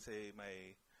guess you could say,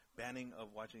 my banning of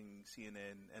watching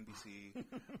CNN, NBC,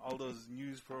 all those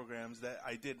news programs that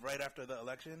I did right after the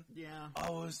election. Yeah. I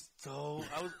was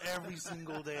every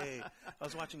single day. I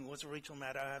was watching what's Rachel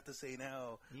Maddow have to say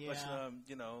now. Yeah. Watching,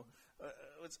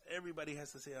 what's everybody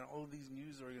has to say on all these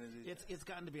news organizations. It's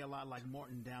gotten to be a lot like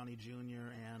Morton Downey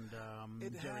Jr. and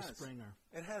Jerry Springer.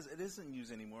 It has. It isn't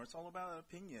news anymore. It's all about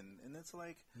opinion, and it's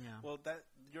like, well, that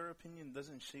your opinion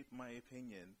doesn't shape my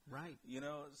opinion, right?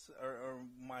 Or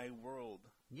my world.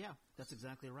 Yeah, that's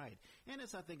exactly right. And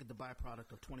it's, I think, the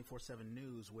byproduct of 24/7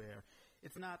 news, where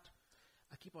it's not.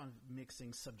 I keep on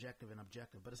mixing subjective and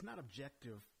objective, but it's not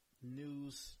objective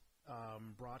news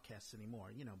broadcasts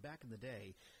anymore. Back in the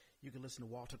day, you could listen to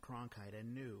Walter Cronkite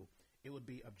and knew it would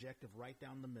be objective right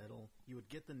down the middle. You would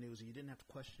get the news, and you didn't have to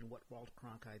question what Walter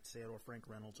Cronkite said or Frank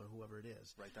Reynolds or whoever it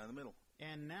is. Right down the middle.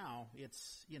 And now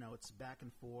it's it's back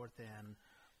and forth and.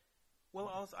 Well,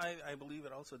 also, I believe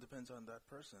it also depends on that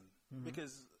person,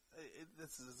 because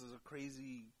this is a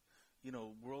crazy,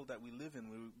 world that we live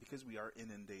in, because we are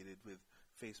inundated with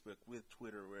Facebook, with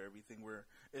Twitter, where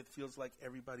it feels like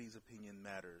everybody's opinion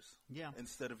matters. Yeah.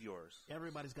 Instead of yours.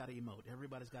 Everybody's got to emote.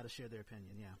 Everybody's got to share their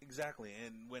opinion. Yeah. Exactly.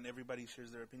 And when everybody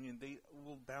shares their opinion, they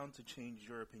will bound to change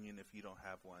your opinion if you don't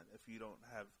have one. If you don't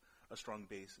have a strong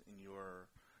base in your,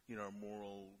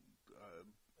 moral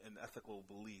and ethical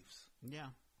beliefs. Yeah.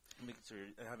 Making sure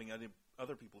you're having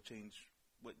other people change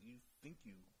what you think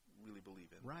you really believe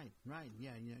in. Right.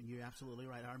 Yeah, you're absolutely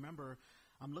right. I remember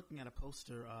I'm looking at a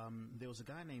poster. There was a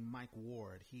guy named Mike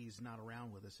Ward. He's not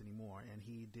around with us anymore, and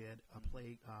he did a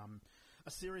play,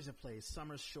 a series of plays,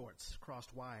 Summer's Shorts,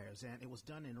 Crossed Wires, and it was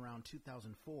done in around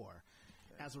 2004.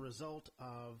 Okay. As a result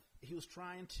of, he was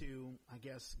trying to, I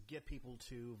guess, get people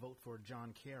to vote for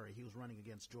John Kerry. He was running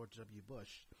against George W. Bush.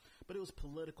 But it was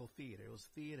political theater. It was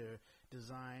theater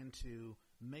designed to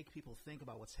make people think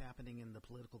about what's happening in the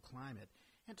political climate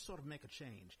and to sort of make a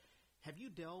change. Have you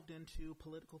delved into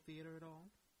political theater at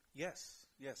all? Yes.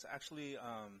 Actually,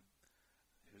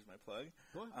 here's my plug.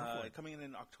 Go coming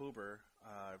in October,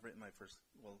 I've written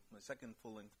my second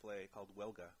full-length play called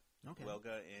Huelga. Okay.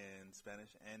 Huelga in Spanish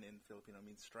and in Filipino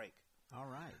means strike. All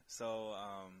right. So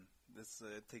this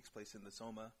takes place in the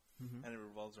Soma, and it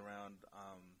revolves around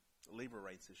labor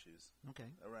rights issues. Okay.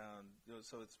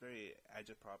 So it's very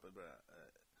agitprop,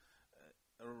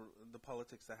 the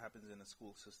politics that happens in a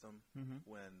school system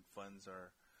when funds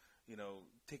are,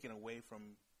 taken away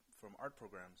from art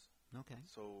programs. Okay.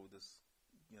 So this,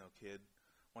 kid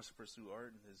wants to pursue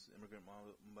art, and his immigrant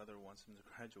mother wants him to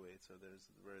graduate. So there's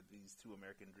where these two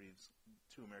American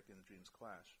dreams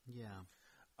clash. Yeah.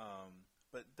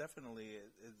 But definitely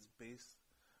it's based,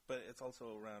 but it's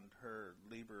also around her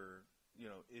labor,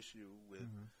 issue with,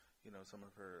 some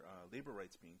of her labor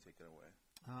rights being taken away.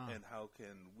 And how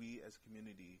can we as a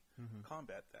community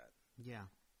combat that? Yeah.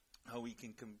 How we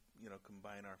can,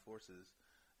 combine our forces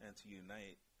and to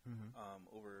unite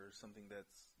over something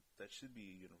that should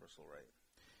be a universal right.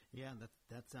 Yeah,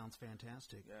 that sounds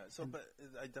fantastic. Yeah. So, but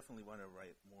I definitely want to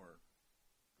write more,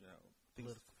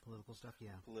 things, political stuff.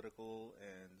 Yeah. Political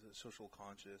and social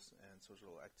conscious and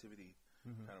social activity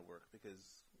kind of work,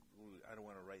 because I don't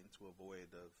want to write into a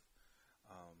void of,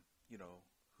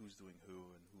 who's doing who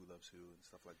and who loves who and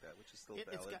stuff like that, which is still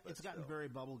valid. It's gotten very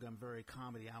bubblegum, very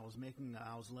comedy. I was lamenting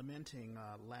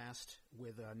last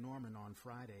with Norman on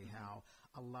Friday how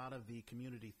a lot of the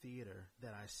community theater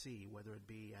that I see, whether it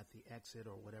be at the Exit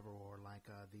or whatever, or like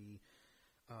the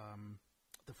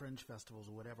Fringe festivals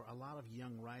or whatever, a lot of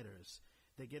young writers,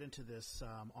 they get into this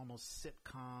almost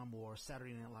sitcom or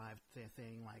Saturday Night Live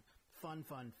thing, like fun,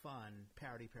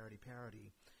 parody,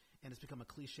 and it's become a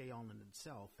cliche all in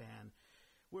itself. And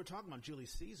we were talking about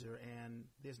Julius Caesar, and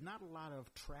there's not a lot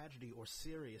of tragedy or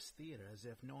serious theater, as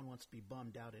if no one wants to be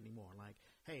bummed out anymore. Like,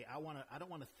 hey, I don't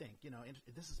want to think,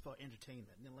 this is for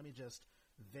entertainment. Let me just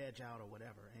veg out or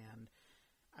whatever. And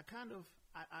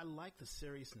I like the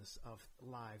seriousness of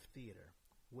live theater,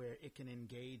 where it can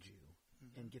engage you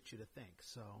and get you to think.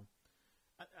 So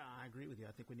I agree with you.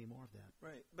 I think we need more of that.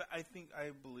 Right. But I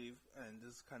believe, and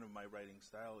this is kind of my writing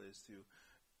style, is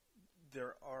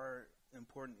there are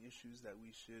important issues that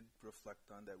we should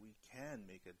reflect on, that we can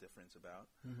make a difference about.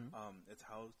 It's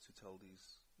how to tell these,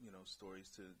 stories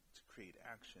to create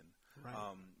action. Right.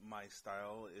 My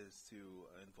style is to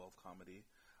involve comedy.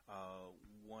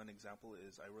 One example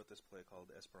is I wrote this play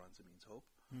called Esperanza Means Hope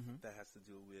that has to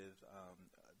do with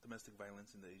domestic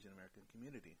violence in the Asian American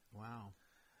community. Wow.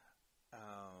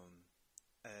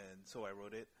 And so I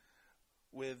wrote it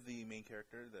with the main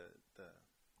character,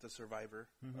 the survivor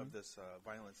of this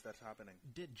violence that's happening.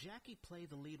 Did Jackie play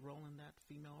the lead role in that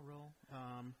female role?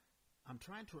 I'm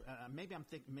trying to maybe I'm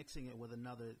mixing it with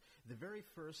another. The very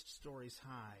first Stories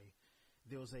High,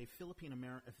 there was a Philippine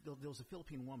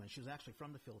woman. She was actually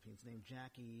from the Philippines, named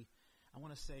Jackie. I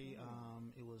want to say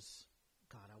it was.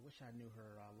 God, I wish I knew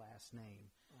her last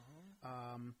name.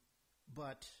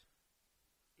 But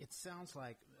it sounds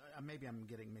like maybe I'm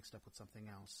getting mixed up with something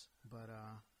else. But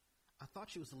I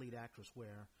thought she was the lead actress,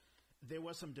 where there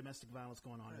was some domestic violence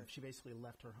going on. Right. She basically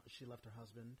left her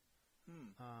husband.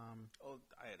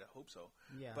 I had to hope so.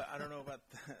 Yeah. But I don't know about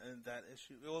that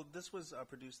issue. Well, this was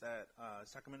produced at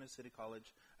Sacramento City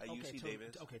College at UC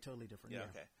Davis. Okay, totally different. Yeah,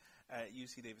 okay. At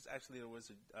UC Davis. Actually, there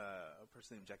was a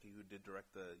person named Jackie who did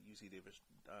direct the UC Davis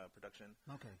production.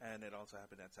 Okay. And it also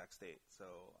happened at Sac State.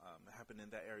 So it happened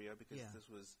in that area because this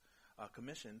was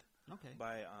commissioned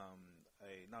by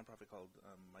a nonprofit called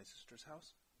My Sister's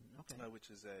House, which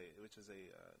is a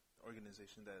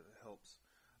organization that helps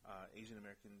Asian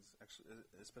Americans, actually,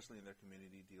 especially in their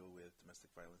community, deal with domestic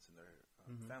violence in their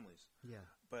families. Yeah.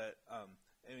 But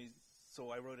so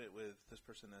I wrote it with this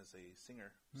person as a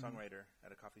singer, songwriter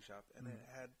at a coffee shop, and it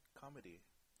had comedy.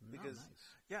 Because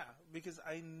because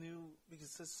I knew,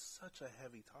 because it's such a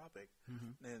heavy topic,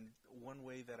 and one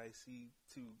way that I see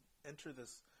to enter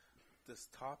this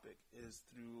topic is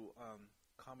through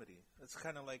comedy. It's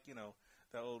kind of like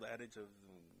the old adage of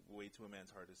the way to a man's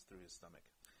heart is through his stomach.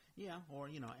 Yeah, or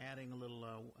adding a little.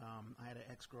 I had an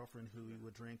ex-girlfriend who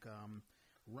would drink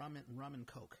rum and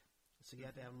Coke. So you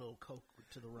have to have a little Coke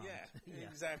to the rum. Yeah,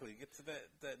 exactly. Get to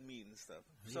that meat and stuff.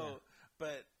 So,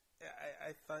 but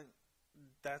I thought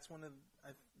that's one of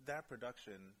that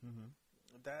production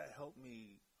that helped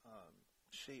me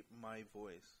shape my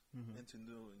voice into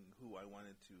knowing who I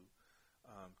wanted to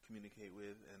communicate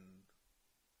with and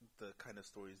the kind of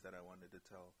stories that I wanted to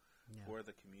tell for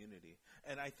the community.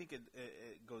 And I think it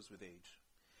goes with age.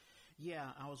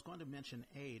 Yeah, I was going to mention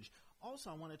age.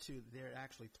 Also, there are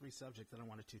actually three subjects that I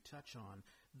wanted to touch on.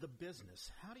 The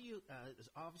business. How do you,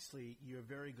 obviously, you're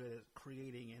very good at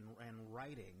creating and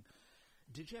writing.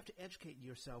 Did you have to educate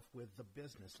yourself with the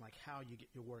business, like how you get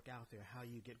your work out there, how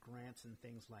you get grants and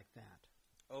things like that?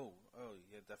 Oh,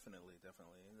 yeah, definitely.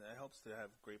 And it helps to have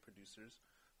great producers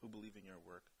who believe in your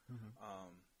work,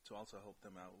 to also help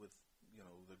them out with,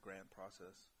 the grant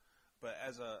process. But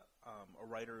as a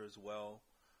writer as well,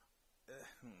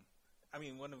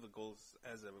 one of the goals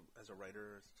as a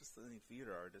writer, just any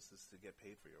theater artist, is to get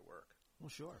paid for your work. Well,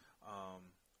 sure.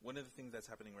 One of the things that's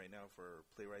happening right now for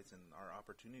playwrights and our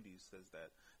opportunities is that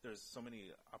there's so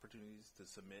many opportunities to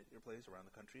submit your plays around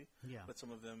the country, but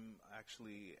some of them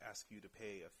actually ask you to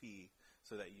pay a fee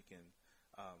so that you can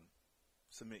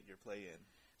submit your play in.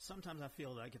 Sometimes I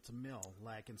feel like it's a mill,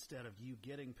 like instead of you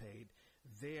getting paid,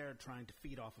 they're trying to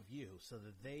feed off of you so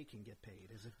that they can get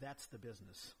paid, as if that's the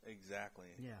business.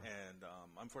 Exactly. Yeah. And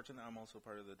I'm fortunate I'm also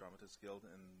part of the Dramatists Guild,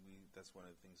 and that's one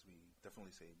of the things we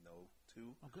definitely say no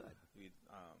to. Oh, good.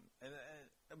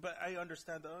 But I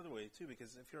understand the other way too,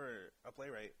 because if you're a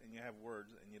playwright and you have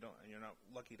words and you're not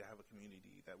lucky to have a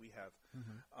community that we have,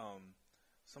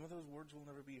 some of those words will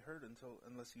never be heard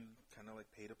unless you kind of like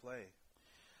pay to play.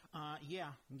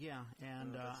 Yeah,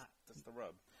 and that's the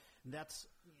rub. That's,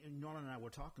 Norman and I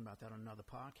were talking about that on another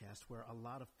podcast, where a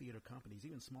lot of theater companies,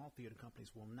 even small theater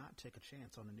companies, will not take a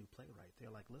chance on a new playwright.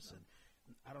 They're like, listen,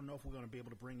 I don't know if we're going to be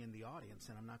able to bring in the audience,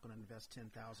 and I'm not going to invest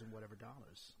 $10,000 whatever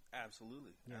dollars.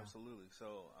 Absolutely, absolutely.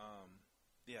 So,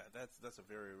 that's a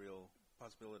very real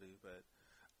possibility.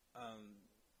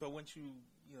 But once you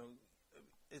know,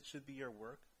 it should be your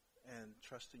work, and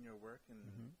trust in your work, and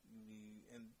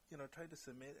try to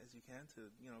submit as you can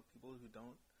to people who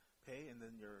don't pay, and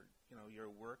then your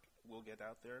work will get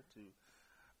out there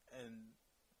and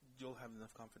you'll have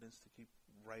enough confidence to keep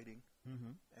writing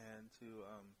and to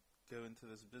go into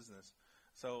this business.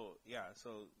 So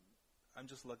I'm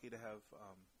just lucky to have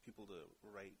people to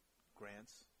write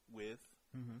grants with,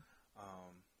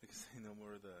 because they know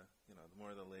more of the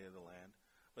the lay of the land.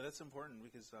 But that's important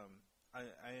because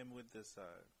I am with this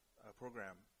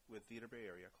program with Theater Bay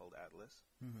Area called Atlas,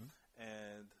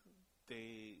 and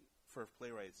for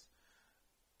playwrights,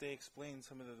 they explain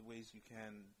some of the ways you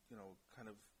can kind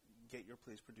of get your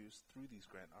plays produced through these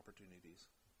grant opportunities.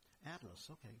 Atlas,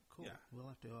 okay, cool. Yeah. We'll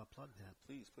have to plug that.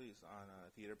 Please, on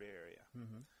Theater Bay Area.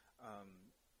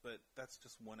 But that's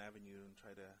just one avenue, and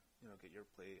try to get your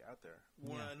play out there.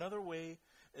 Another way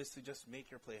is to just make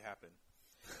your play happen.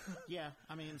 Yeah,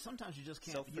 I mean, sometimes you just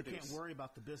can't worry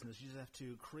about the business. You just have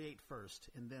to create first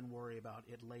and then worry about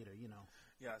it later,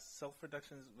 Yeah,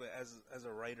 self-productions, as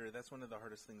a writer, that's one of the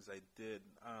hardest things I did.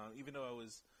 Even though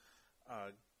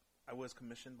I was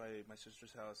commissioned by my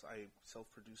sister's house, I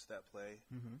self-produced that play.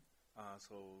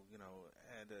 So,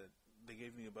 they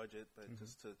gave me a budget, but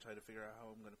just to try to figure out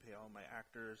how I'm going to pay all my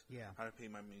actors, how to pay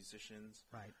my musicians,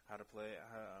 how to play,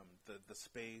 the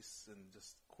space, and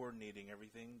just coordinating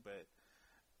everything. But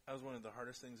that was one of the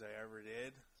hardest things I ever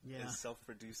did, is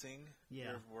self-producing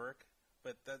your work.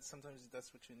 But sometimes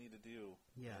that's what you need to do.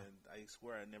 And I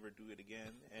swear I'd never do it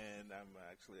again. And I'm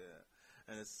actually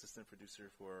an assistant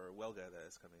producer for Welga that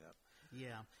is coming up.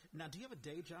 Yeah. Now, do you have a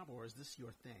day job, or is this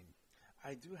your thing?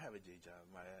 I do have a day job.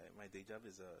 My day job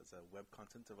is a web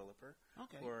content developer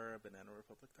for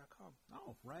BananaRepublic.com.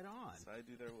 Oh, right on. So I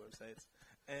do their websites.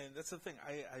 And that's the thing.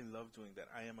 I love doing that.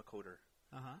 I am a coder.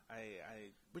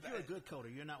 But you're a good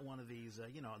coder. You're not one of these,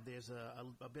 there's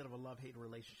a bit of a love-hate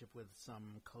relationship with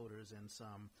some coders and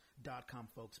some .com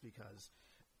folks, because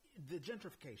the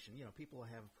gentrification, people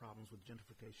have problems with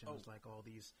gentrification. It's like all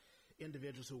these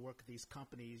individuals who work at these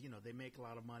companies, they make a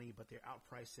lot of money, but they're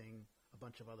outpricing a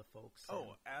bunch of other folks.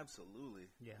 Oh, absolutely.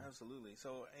 Yeah. Absolutely.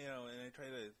 So, and I try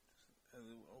to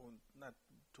not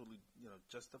totally,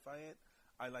 justify it.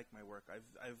 I like my work. I've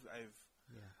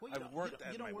Well, I've worked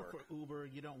at you don't my work work. for Uber.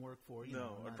 You don't work for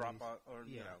or Dropbox or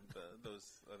those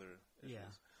other issues. Yeah.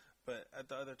 But at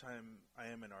the other time, I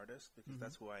am an artist because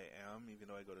that's who I am. Even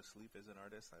though I go to sleep as an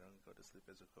artist, I don't go to sleep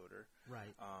as a coder.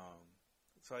 Right.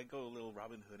 So I go a little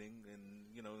Robin Hooding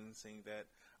and saying that,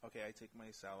 okay, I take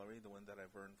my salary, the one that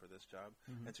I've earned for this job,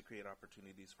 and to create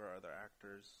opportunities for other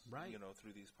actors,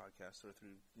 through these podcasts or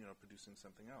through, producing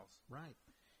something else. Right.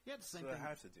 Yeah, the same thing. I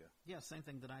have to do. Yeah, same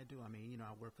thing that I do. I mean,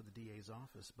 I work for the DA's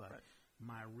office, but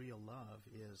my real love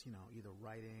is, either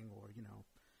writing or,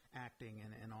 acting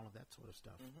and all of that sort of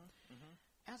stuff.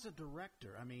 As a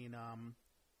director, I mean, I'm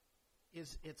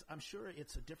sure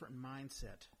it's a different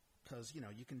mindset, because,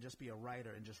 you can just be a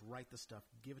writer and just write the stuff,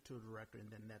 give it to a director, and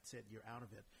then that's it. You're out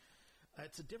of it.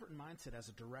 It's a different mindset as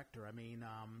a director. I mean,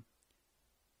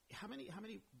 how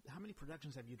many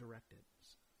productions have you directed?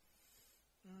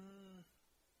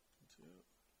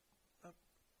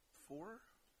 4.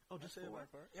 Oh, just 4?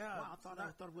 Yeah. Wow, I thought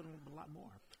it would have been a lot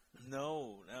more.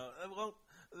 No. Well,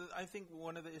 I think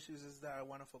one of the issues is that I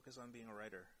want to focus on being a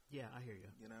writer. Yeah, I hear you.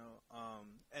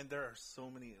 And there are so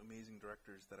many amazing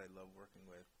directors that I love working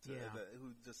with.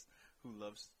 Who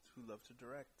love to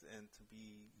direct and to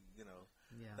be,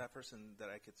 that person that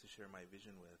I get to share my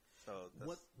vision with. So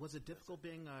was it difficult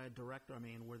being a director? I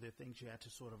mean, were there things you had to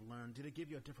sort of learn? Did it give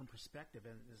you a different perspective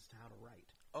as to how to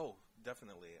write? Oh,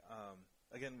 definitely.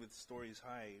 Again, with Stories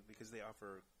High, because they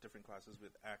offer different classes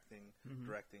with acting,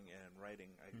 directing, and writing,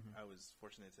 I was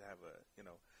fortunate to have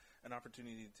an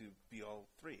opportunity to be all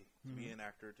three, to be an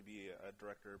actor, to be a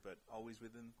director, but always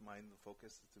within mind the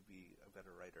focus is to be a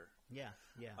better writer. Yeah.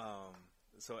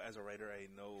 So as a writer, I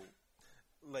know,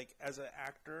 like as an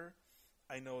actor,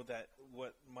 I know that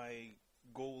what my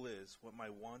goal is, what my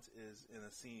want is in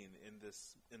a scene, in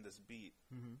this beat,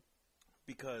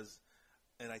 because.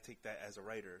 And I take that as a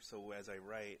writer. So as I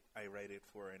write it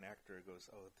for an actor. It goes,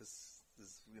 oh, this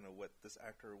is what this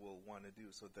actor will want to do,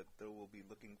 so that they will be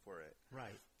looking for it.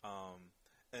 Right.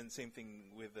 And same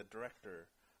thing with a director,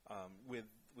 with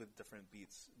different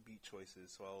beat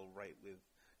choices. So I'll write with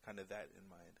kind of that in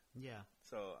mind. Yeah.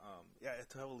 So, it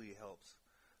totally helps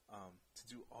to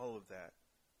do all of that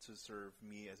to serve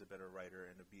me as a better writer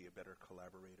and to be a better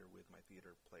collaborator with my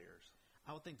theater players.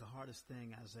 I would think the hardest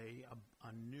thing as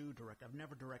a new director, I've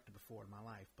never directed before in my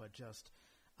life, but just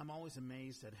I'm always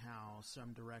amazed at how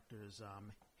some directors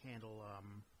handle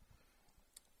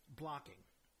blocking.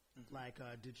 Mm-hmm. Like,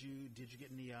 did you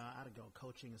get any I don't know,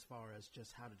 coaching as far as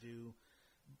just how to do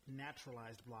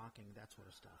naturalized blocking, that sort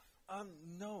of stuff?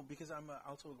 No, because I'm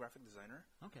also a graphic designer.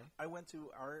 Okay. I went to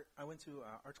art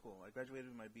school. I graduated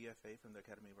with my BFA from the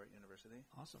Academy of Art University.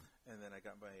 Awesome. And then I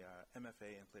got my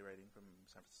MFA in playwriting from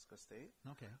San Francisco State.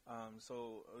 Okay.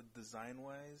 So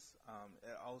design-wise,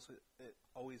 it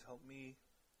always helped me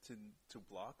to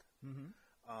block, mm-hmm.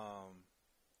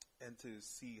 and to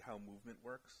see how movement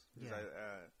works. Yeah.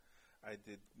 I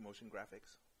did motion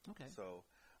graphics. Okay.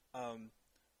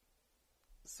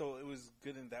 So it was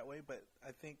good in that way, but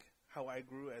I think how I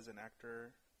grew as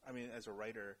as a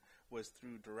writer, was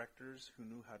through directors who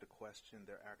knew how to question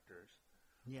their actors.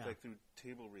 Yeah. Like through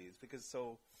table reads. Because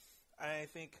so I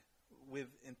think with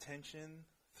intention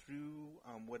through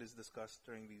what is discussed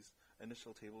during these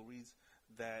initial table reads,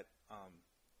 that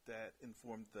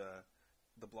informed the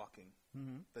blocking,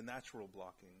 mm-hmm. the natural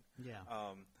blocking. Yeah.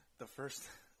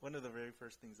 One of the very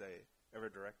first things I ever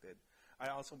directed, I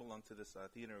also belong to this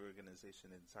theater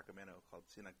organization in Sacramento called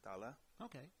Sinagtala.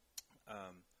 Okay.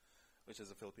 Which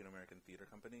is a Filipino-American theater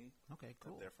company. Okay,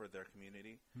 cool. There for their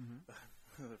community. Mm-hmm.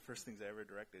 One of the first things I ever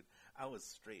directed, I was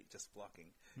straight, just blocking.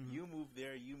 Mm-hmm. You move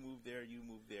there, you move there, you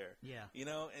move there. Yeah.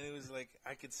 And it was like,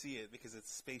 I could see it because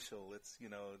it's spatial. It's,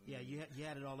 Yeah, you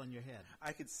had it all in your head.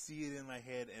 I could see it in my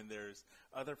head, and there's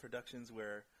other productions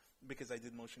where, because I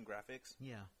did motion graphics,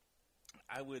 yeah,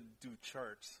 I would do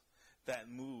charts that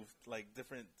moved like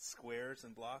different squares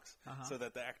and blocks, uh-huh. so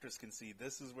that the actors can see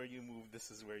this is where you move, this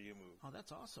is where you move. Oh,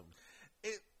 that's awesome.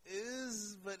 It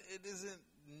is, but it isn't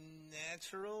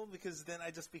natural, because then I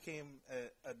just became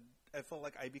I felt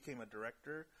like I became a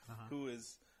director, uh-huh. who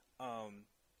is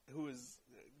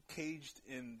caged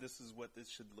in this is what this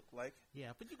should look like.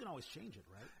 Yeah, but you can always change it,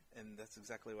 right? And that's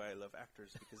exactly why I love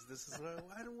actors, because this is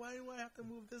why do I have to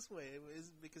move this way? It is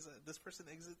because this person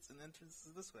exits and enters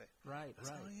this way. Right,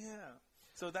 right. Oh yeah.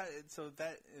 So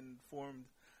that informed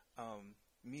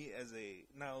me as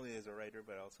not only as a writer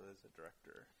but also as a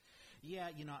director. Yeah,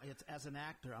 it's as an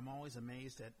actor, I'm always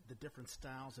amazed at the different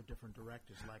styles of different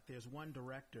directors. Like, there's one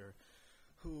director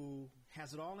who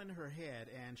has it all in her head,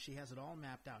 and she has it all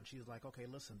mapped out. And she's like, okay,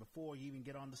 listen, before you even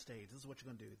get on the stage, this is what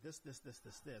you're going to do,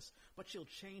 this. But she'll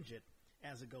change it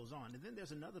as it goes on. And then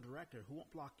there's another director who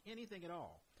won't block anything at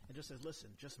all and just says, listen,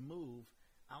 just move.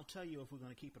 I'll tell you if we're going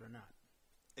to keep it or not.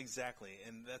 Exactly,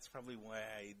 and that's probably why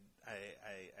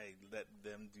I let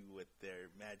them do what their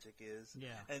magic is.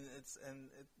 Yeah, and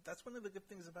that's one of the good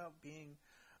things about being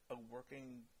a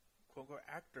working quote-unquote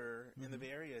actor mm-hmm. in the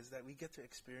Bay Area, is that we get to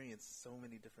experience so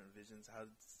many different visions, how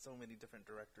so many different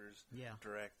directors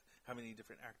direct, how many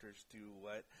different actors do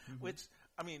what. Mm-hmm. Which,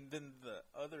 then the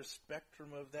other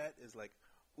spectrum of that is like,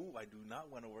 ooh, I do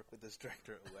not want to work with this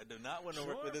director. Ooh, I do not want to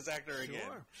work with this actor again.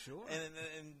 Sure.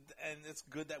 And it's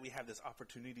good that we have this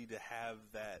opportunity to have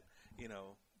that,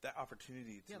 that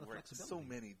opportunity to work with so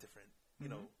many different,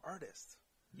 mm-hmm. artists.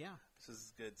 Yeah. This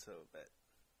is good. So, but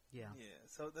yeah.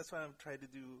 So that's what I'm trying to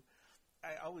do.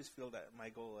 I always feel that my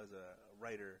goal as a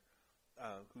writer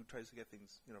who tries to get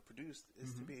things, produced, is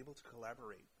mm-hmm. to be able to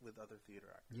collaborate with other theater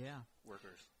actors,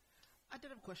 workers. I did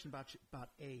have a question about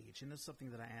age, and this is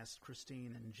something that I asked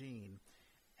Christine and Jean.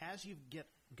 As you've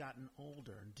gotten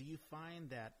older, do you find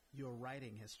that your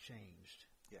writing has changed?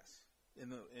 Yes. In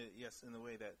the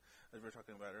way that, as we were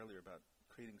talking about earlier, about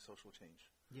creating social change.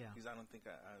 Yeah. Because I don't think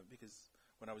because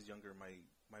when I was younger,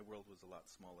 my world was a lot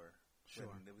smaller.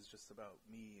 Sure. And it was just about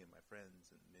me and my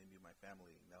friends and maybe my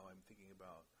family. Now I'm thinking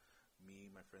about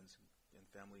me, my friends, and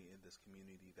family in this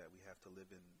community that we have to live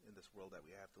in this world that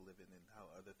we have to live in, and how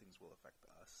other things will affect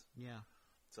us. Yeah.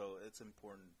 So it's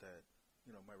important that,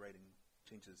 my writing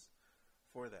changes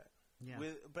for that. Yeah.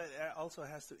 But it also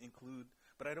has to include,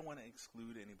 but I don't want to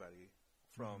exclude anybody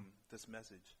from mm-hmm. this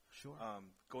message. Sure.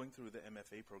 Going through the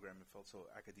MFA program, it felt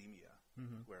so academia,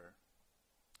 mm-hmm. where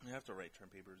you have to write term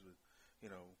papers with,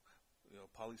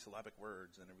 polysyllabic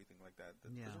words and everything like that.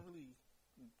 That doesn't really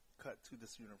cut to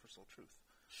this universal truth.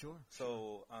 Sure.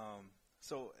 So,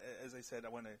 so as I said, I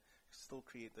want to still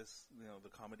create this, the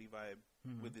comedy vibe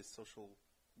mm-hmm. with this social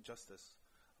justice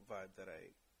vibe that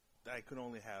I could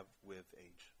only have with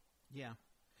age. Yeah.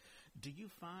 Do you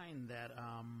find that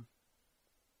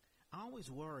I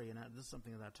always worry, and this is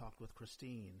something that I talked with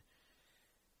Christine,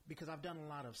 because I've done a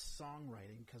lot of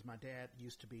songwriting. Because my dad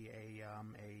used to be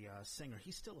a singer.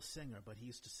 He's still a singer, but he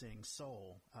used to sing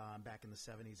soul back in the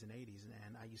 70s and 80s,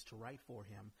 and I used to write for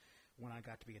him when I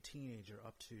got to be a teenager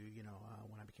up to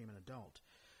when I became an adult.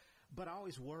 But I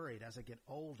always worried as I get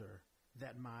older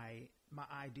that my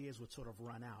ideas would sort of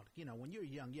run out. When you're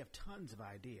young, you have tons of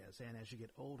ideas, and as you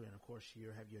get older, and of course you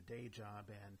have your day job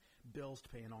and bills to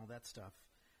pay and all that stuff,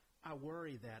 I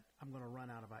worry that I'm going to run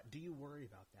out of ideas. Do you worry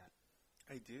about that?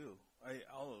 I do.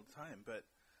 All the time. But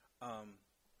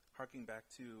harking back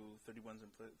to 31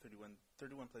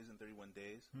 plays in 31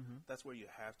 days, that's where you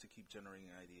have to keep generating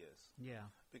ideas. Yeah.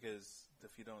 Because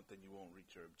if you don't, then you won't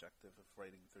reach your objective of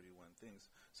writing 31 things.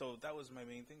 So that was my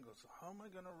main thing. So how am I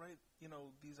going to write,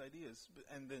 these ideas?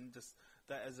 And then just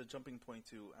that as a jumping point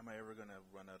to, am I ever going to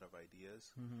run out of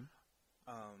ideas?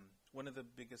 One of the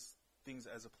biggest things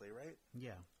as a playwright,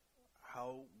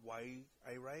 why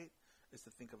I write, is to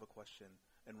think of a question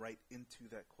and write into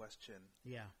that question.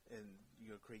 Yeah. And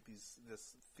create this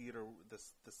theater,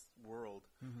 this world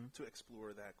to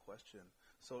explore that question.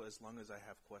 So as long as I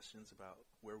have questions about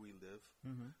where we live,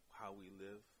 how we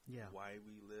live, why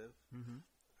we live,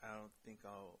 I don't think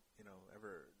I'll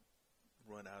ever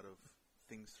run out of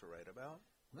things to write about.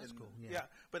 That's cool. Yeah,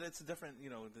 but it's different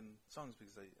than songs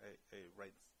because I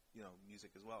write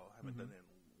music as well. I haven't done it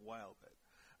in a while, but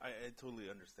I totally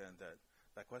understand that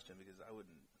question because I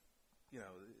wouldn't, you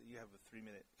have a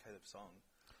 3-minute kind of song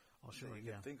that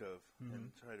you can think of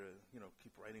and try to,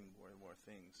 keep writing more and more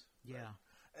things. Yeah. Right?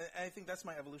 And I think that's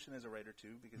my evolution as a writer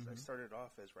too because I started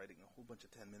off as writing a whole bunch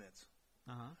of 10 minutes.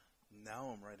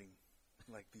 Now I'm writing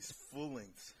like these full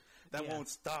lengths that won't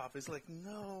stop. It's like,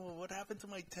 no, what happened to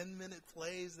my 10-minute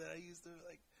plays that I used to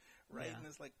write? And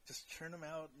it's like, just churn them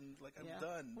out and I'm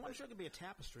done. Well, I'm sure it could be a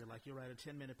tapestry. Like you write a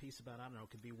 10-minute piece about, I don't know,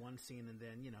 it could be one scene and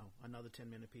then, another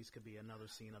 10-minute piece could be another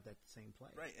scene of that same play.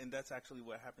 Right, and that's actually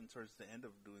what happened towards the end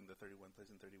of doing the 31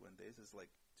 plays in 31 days is like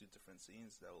 2 different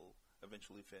scenes that will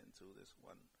eventually fit into this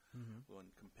one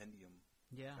compendium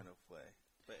kind of play.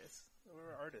 But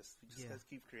we're artists. We just have to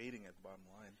keep creating at the bottom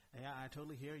line. Yeah, I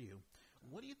totally hear you.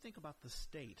 What do you think about the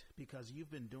state? Because you've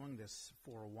been doing this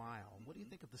for a while. What do you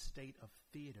think of the state of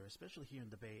theater, especially here in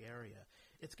the Bay Area?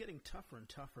 It's getting tougher and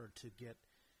tougher to get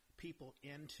people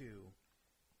into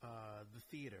the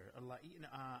theater.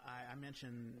 I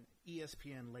mentioned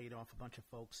ESPN laid off a bunch of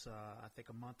folks, I think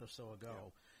a month or so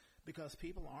ago, because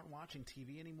people aren't watching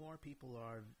TV anymore. People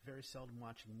are very seldom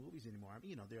watching movies anymore.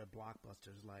 There are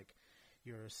blockbusters like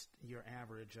your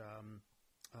average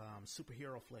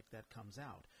superhero flick that comes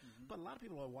out. But a lot of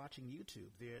people are watching YouTube.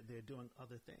 They're doing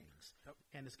other things.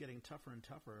 And it's getting tougher and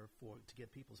tougher to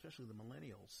get people, especially the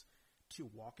millennials, to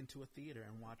walk into a theater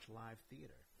and watch live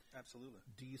theater. Absolutely.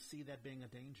 Do you see that being a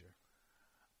danger?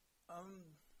 I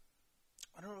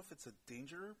don't know if it's a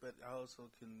danger, but I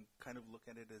also can kind of look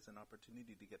at it as an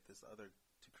opportunity to get to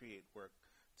create work,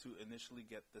 to initially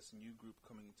get this new group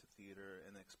coming into theater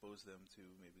and expose them to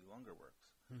maybe longer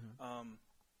works.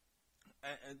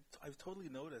 And I've totally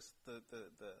noticed the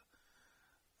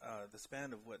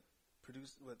span of what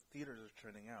theaters are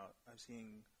turning out. I'm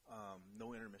seeing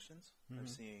no intermissions. I'm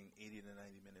seeing 80 to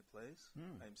 90-minute plays.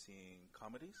 I'm seeing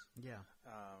comedies. Yeah.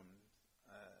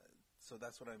 So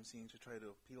that's what I'm seeing to try to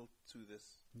appeal to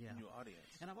this new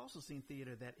audience. And I've also seen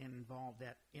theater that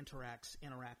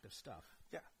interactive stuff.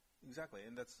 Yeah, exactly.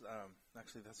 And that's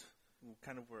that's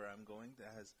kind of where I'm going.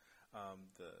 That has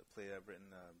the play I've written,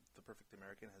 The Perfect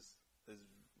American, is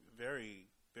very,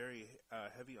 very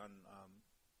heavy on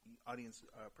audience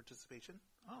participation.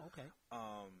 Oh, okay.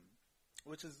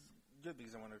 Which is good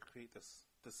because I want to create this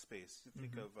space. You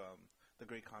think of The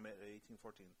Great Comet at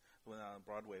 1814, the one on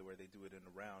Broadway where they do it in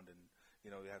a round, and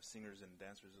you have singers and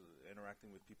dancers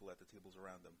interacting with people at the tables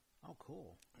around them. Oh,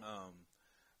 cool.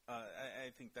 I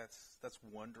think that's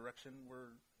one direction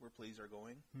where plays are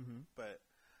going. But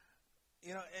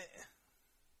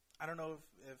I don't know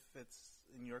if it's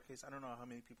in your case. I don't know how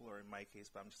many people are in my case,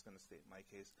 but I'm just going to state my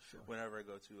case. Sure. Whenever I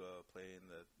go to a play in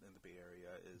the Bay Area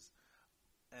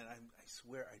and I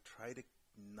swear I try to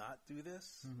not do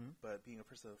this, but being a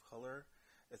person of color,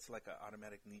 it's like an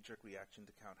automatic knee-jerk reaction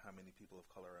to count how many people of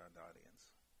color are in the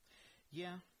audience.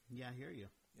 Yeah, I hear you.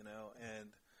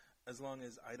 And as long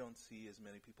as I don't see as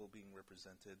many people being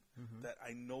represented, that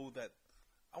I know that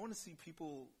I want to see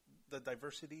people, the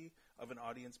diversity of an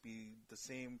audience be the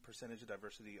same percentage of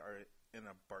diversity are in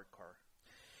a BART car.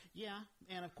 Yeah,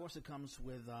 and of course it comes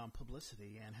with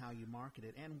publicity and how you market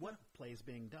it and what play is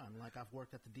being done. Like I've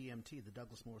worked at the DMT, the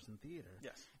Douglas Morrison Theater.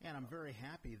 Yes. And I'm very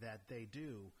happy that they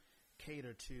do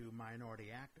cater to minority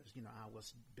actors. You know, I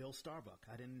was Bill Starbuck.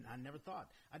 I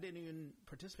didn't even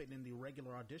participate in the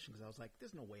regular audition because I was like,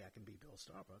 there's no way I can be Bill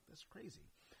Starbuck. That's crazy.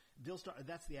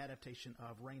 That's the adaptation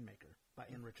of Rainmaker by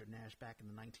N. Richard Nash back in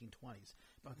the 1920s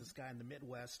about this guy in the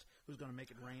Midwest who's going to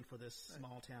make it rain for this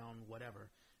small town, whatever.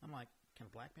 I'm like, can a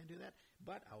black man do that?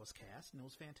 But I was cast, and it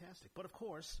was fantastic. But, of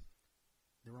course,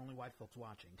 there were only white folks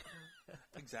watching.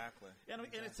 Exactly. And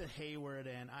it's in Hayward,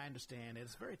 and I understand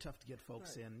it's very tough to get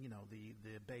folks in, you know, the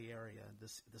Bay Area,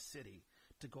 the city,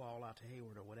 to go all out to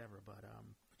Hayward or whatever. But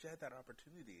you had that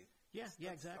opportunity. Yeah,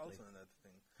 That's exactly. also another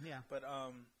thing. Yeah. But,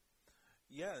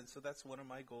 yeah, so that's one of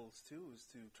my goals, too, is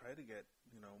to try to get,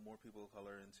 you know, more people of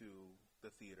color into the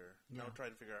theater. Yeah. I'll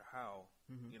try to figure out how,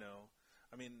 you know.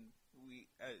 I mean,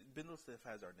 Bindlestiff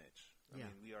has our niche. I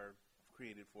mean, we are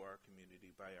created for our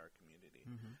community, by our community.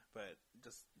 But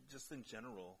just in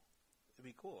general, it'd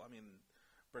be cool. I mean,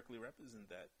 Berkeley Rep isn't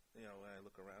that, you know, when I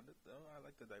look around it, I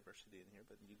like the diversity in here,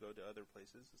 but you go to other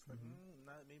places, it's like,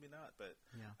 maybe not. But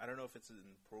I don't know if it's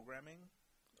in programming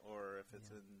or if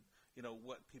it's in, you know,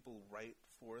 what people write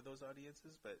for those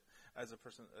audiences. But as a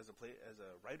person, as a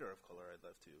writer of color, I'd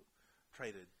love to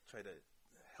try to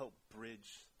help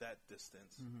bridge that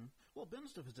distance. Well,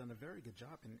 Bindlestiff has done a very good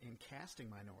job in casting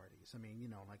minorities. I mean, you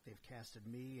know, like they've casted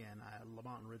me and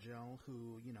Lamont Rigel,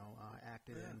 who, you know,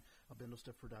 acted in a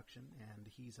Bindlestiff production, and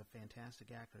he's a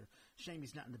fantastic actor. Shame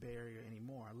he's not in the Bay Area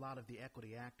anymore. A lot of the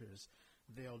equity actors,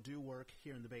 they'll do work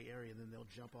here in the Bay Area, then they'll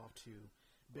jump off to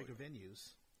bigger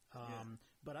venues.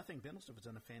 But I think Bindlestiff has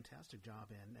done a fantastic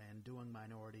job in doing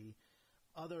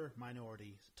other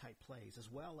minority type plays,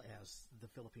 as well as the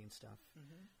Philippine stuff.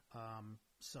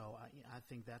 So I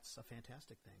think that's a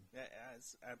fantastic thing. Yeah,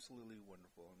 it's absolutely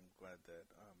wonderful. I'm glad that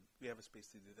we have a space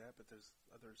to do that, but there's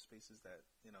other spaces that,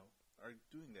 you know, are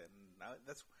doing that. And now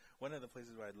that's one of the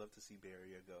places where I'd love to see Bay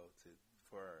Area go to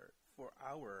for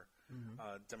our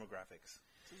demographics.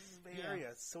 Bay Area,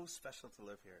 it's so special to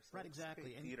live here. So right,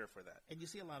 exactly. And theater for that. And you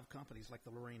see a lot of companies like the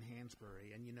Lorraine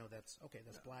Hansberry, and you know that's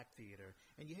black theater.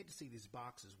 And you hate to see these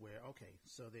boxes where,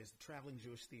 so there's Traveling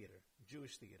Jewish Theater,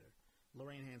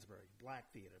 Lorraine Hansberry,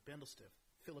 black theater, Bindlestiff,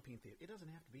 Philippine theater. It doesn't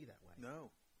have to be that way.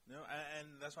 No, and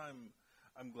that's why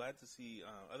I'm glad to see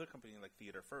other companies like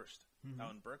Theater First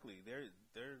out in Berkeley.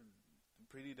 They're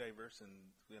pretty diverse in,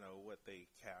 you know, what they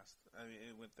cast. I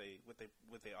mean, what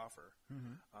they offer.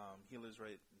 He Lives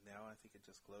Right Now, I think it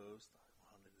just closed.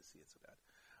 I wanted to see it so bad.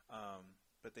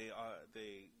 But they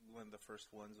one of the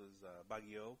first ones was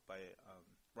Baguio by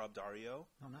Rob Dario.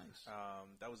 Oh, nice.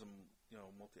 That was a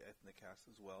multi-ethnic cast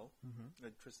as well.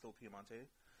 Crystal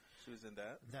Piemonte. She was in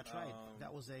that. That's right.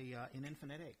 That was an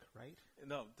Infinite Ache, right?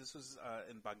 No, this was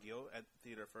in Baguio at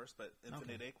Theater First, but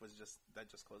Infinite Ache was just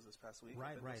closed this past week.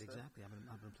 Right, exactly.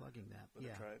 I've been plugging that. With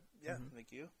the tribe. Yeah,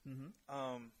 thank you.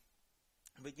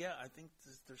 But yeah, I think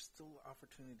there's still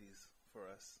opportunities for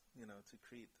us, you know, to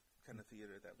create the kind of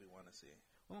theater that we want to see.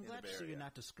 Well, I'm glad to see you're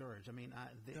not discouraged. I mean,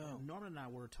 Norman and I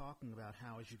were talking about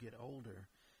how as you get older,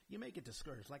 you may get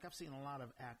discouraged. Like I've seen a lot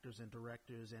of actors and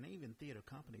directors and even theater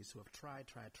companies who have tried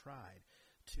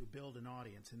to build an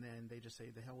audience, and then they just say,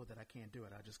 the hell with it, I can't do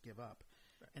it, I just give up.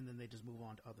 Right. And then they just move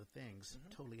on to other things,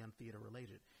 totally untheater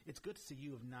related. It's good to see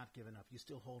you have not given up. You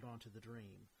still hold on to the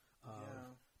dream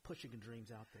of pushing your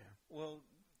dreams out there. Well,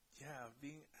 yeah,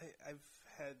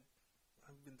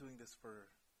 I've been doing this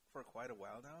for quite a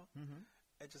while now.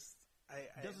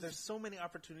 There's so many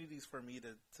opportunities for me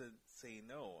to say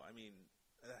no. I mean,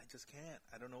 I just can't.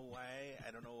 I don't know why.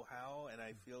 I don't know how. And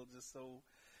I feel just so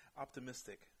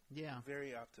optimistic. Yeah.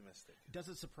 Very optimistic. Does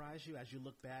it surprise you as you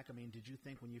look back? I mean, did you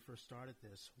think when you first started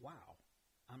this, wow,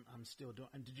 I'm still doing,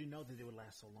 and did you know that it would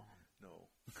last so long? No,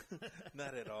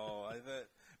 not at all. I thought,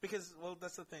 because, well,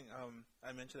 that's the thing.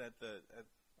 I mentioned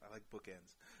I like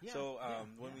bookends. Yeah, so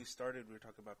when we started, we were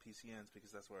talking about PCNs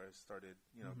because that's where I started,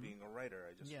 you know, being a writer.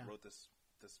 I just wrote this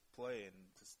play and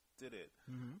just did it.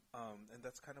 And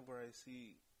that's kind of where I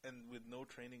see, and with no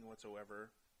training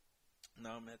whatsoever,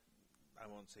 now I'm at, I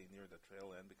won't say near the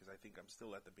tail end because I think I'm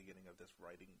still at the beginning of this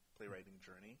playwriting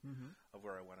journey of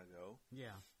where I want to go.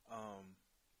 Yeah.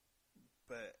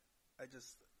 But I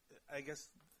guess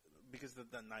because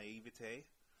of the naivete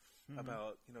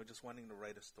about, you know, just wanting to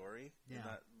write a story and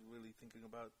not really thinking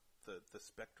about the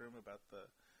spectrum, about the,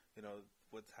 you know,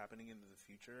 what's happening into the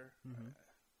future.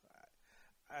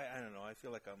 I don't know. I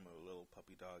feel like I'm a little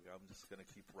puppy dog. I'm just going to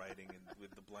keep writing and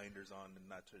with the blinders on and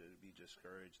not to be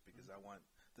discouraged because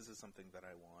this is something that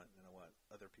I want and I want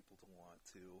other people to want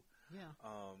too. Yeah.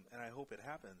 And I hope it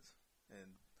happens.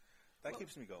 And that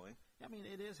keeps me going. I mean,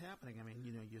 it is happening. I mean,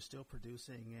 you know, you're still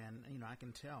producing and, you know, I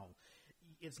can tell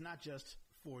it's not just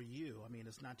for you. I mean,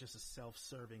 it's not just a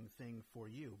self-serving thing for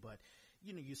you, but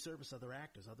you service other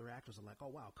actors. Other actors are like, oh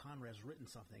wow, Conrad's written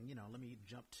something. Let me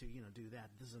jump to do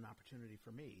that. This is an opportunity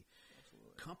for me.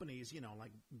 Companies,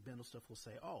 like Bindlestiff will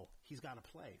say, "Oh, he's got a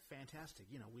play, fantastic.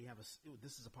 We have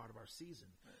this is a part of our season."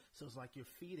 Right. So it's like you're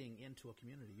feeding into a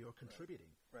community, you're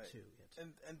contributing to it,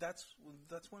 and that's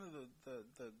one of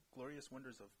the glorious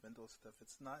wonders of Bindlestiff.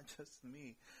 It's not just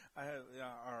me. I have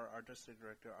our artistic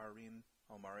director Irene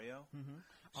Almario. Mm-hmm.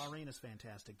 Irene is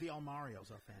fantastic. The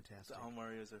Almarios are fantastic. The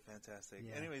Almarios are fantastic.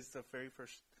 Yeah. Anyways, the very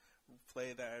first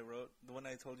play that I wrote, the one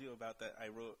I told you about that I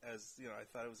wrote as, I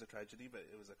thought it was a tragedy, but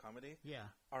it was a comedy. Yeah.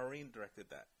 Irene directed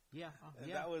that. Yeah.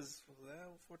 And that was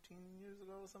 14 years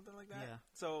ago or something like that. Yeah.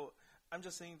 So I'm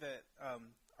just saying that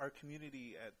our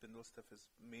community at Bindlestiff is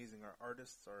amazing. Our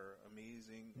artists are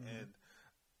amazing. Mm-hmm.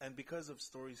 And because of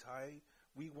Stories High,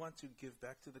 we want to give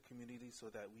back to the community so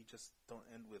that we just don't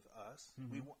end with us.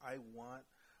 Mm-hmm. I want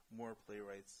more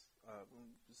playwrights,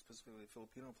 specifically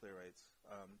Filipino playwrights,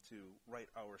 to write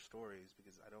our stories,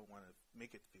 because I don't want to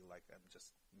make it feel like I'm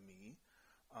just me,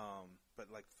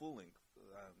 but like full length.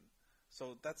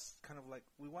 So that's kind of like,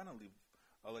 we want to leave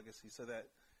a legacy so that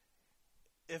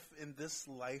if in this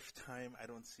lifetime I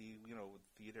don't see,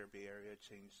 theater Bay Area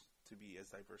change to be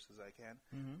as diverse as I can,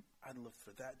 I'd love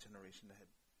for that generation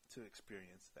to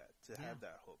experience that, to have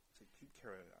that hope, to keep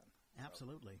carrying on.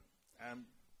 Absolutely. I'm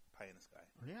pie in the sky.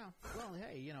 Yeah. Well,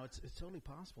 hey, it's totally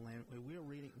possible, and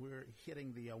we're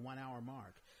hitting the 1 hour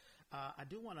mark. I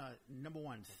do want to, number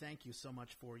one, thank you so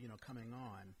much for coming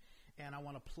on, and I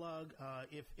want to plug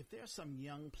if there's some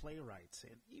young playwrights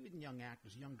and even young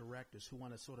actors, young directors who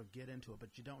want to sort of get into it,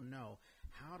 but you don't know,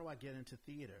 how do I get into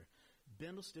theater?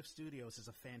 Bindlestiff Studios is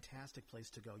a fantastic place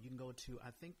to go. You can go to,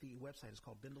 I think the website is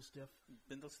called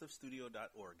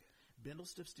Bindlestiffstudio.org.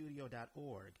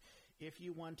 Bindlestiffstudio.org. If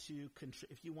you want to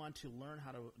learn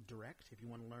how to direct, if you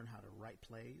want to learn how to write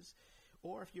plays,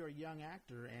 or if you're a young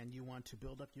actor and you want to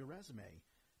build up your resume,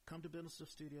 come to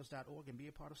Bindlestiffstudios.org and be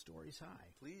a part of Stories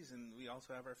High. Please, and we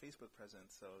also have our Facebook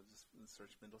presence, so just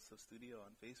search Bindlestiff Studio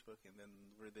on Facebook, and then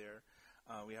we're there.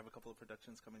 We have a couple of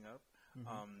productions coming up.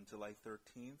 July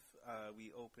 13th,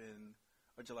 we open,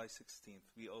 or July 16th,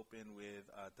 we open with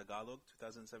Tagalog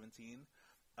 2017.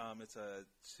 It's a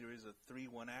series of 3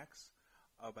 one-acts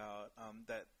about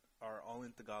that are all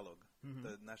in Tagalog,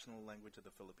 the national language of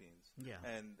the Philippines. Yeah.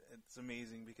 And it's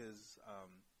amazing because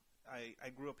I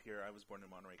grew up here. I was born in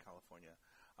Monterey, California.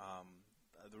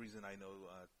 The reason I know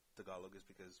Tagalog is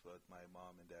because my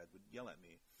mom and dad would yell at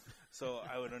me. So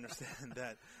I would understand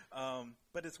that.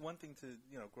 But it's one thing to,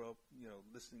 grow up,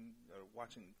 listening or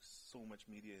watching so much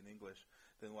media in English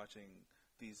than watching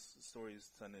these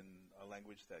stories done in a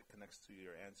language that connects to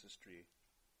your ancestry.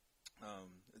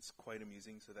 It's quite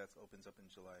amusing. So that opens up in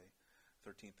July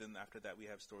 13th. Then after that, we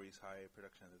have Stories High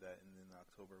production of that. And in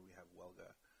October, we have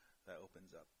Welga that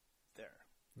opens up there.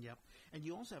 Yep. And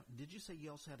you also have, did you say you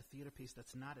also had a theater piece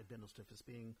that's not at Bindlestiff, it's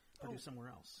being produced somewhere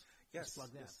else? Yes.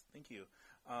 Plug that. Yes. Thank you.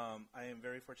 I am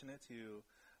very fortunate to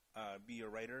be a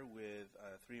writer with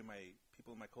 3 of my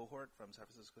people in my cohort from San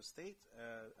Francisco State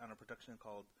on a production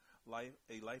called A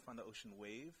Life on the Ocean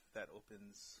Wave that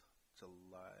opens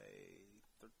July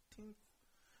 13th.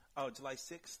 Oh, July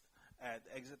 6th at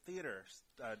Exit Theater.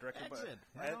 Directed Exit.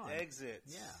 by Exit.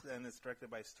 Yeah. And it's directed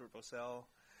by Stuart Bosell.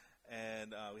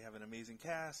 And we have an amazing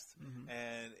cast.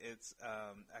 And it's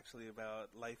actually about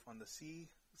life on the sea.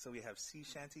 So we have sea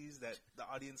shanties that the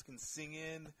audience can sing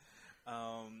in.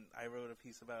 I wrote a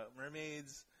piece about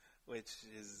mermaids, which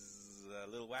is a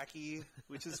little wacky,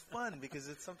 which is fun because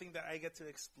it's something that I get to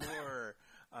explore.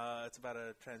 It's about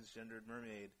a transgendered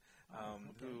mermaid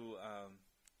who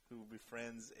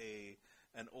befriends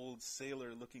an old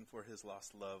sailor looking for his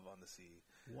lost love on the sea.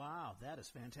 Wow, that is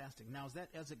fantastic. Now, is that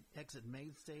as Exit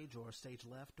main stage or stage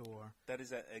left, or? That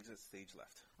is at Exit stage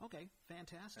left. Okay,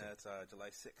 fantastic. That's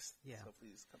July 6th. Yeah. So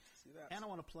please come to see that. And I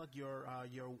want to plug your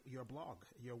blog,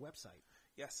 your website.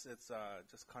 Yes, it's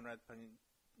just Conrad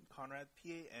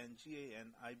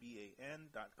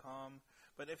PANGANIBAN.com.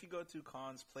 But if you go to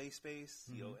Con's Play Space,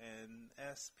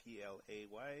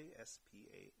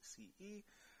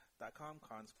 CONSPLAYSPACE.com,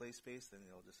 Con's Play Space, then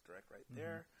you'll just direct right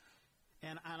there.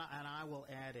 And I will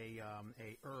add a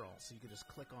URL, so you can just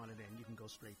click on it and you can go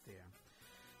straight there.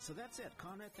 So that's it.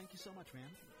 Conrad, thank you so much, man.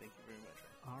 Thank you very much.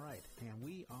 All right, and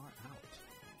we are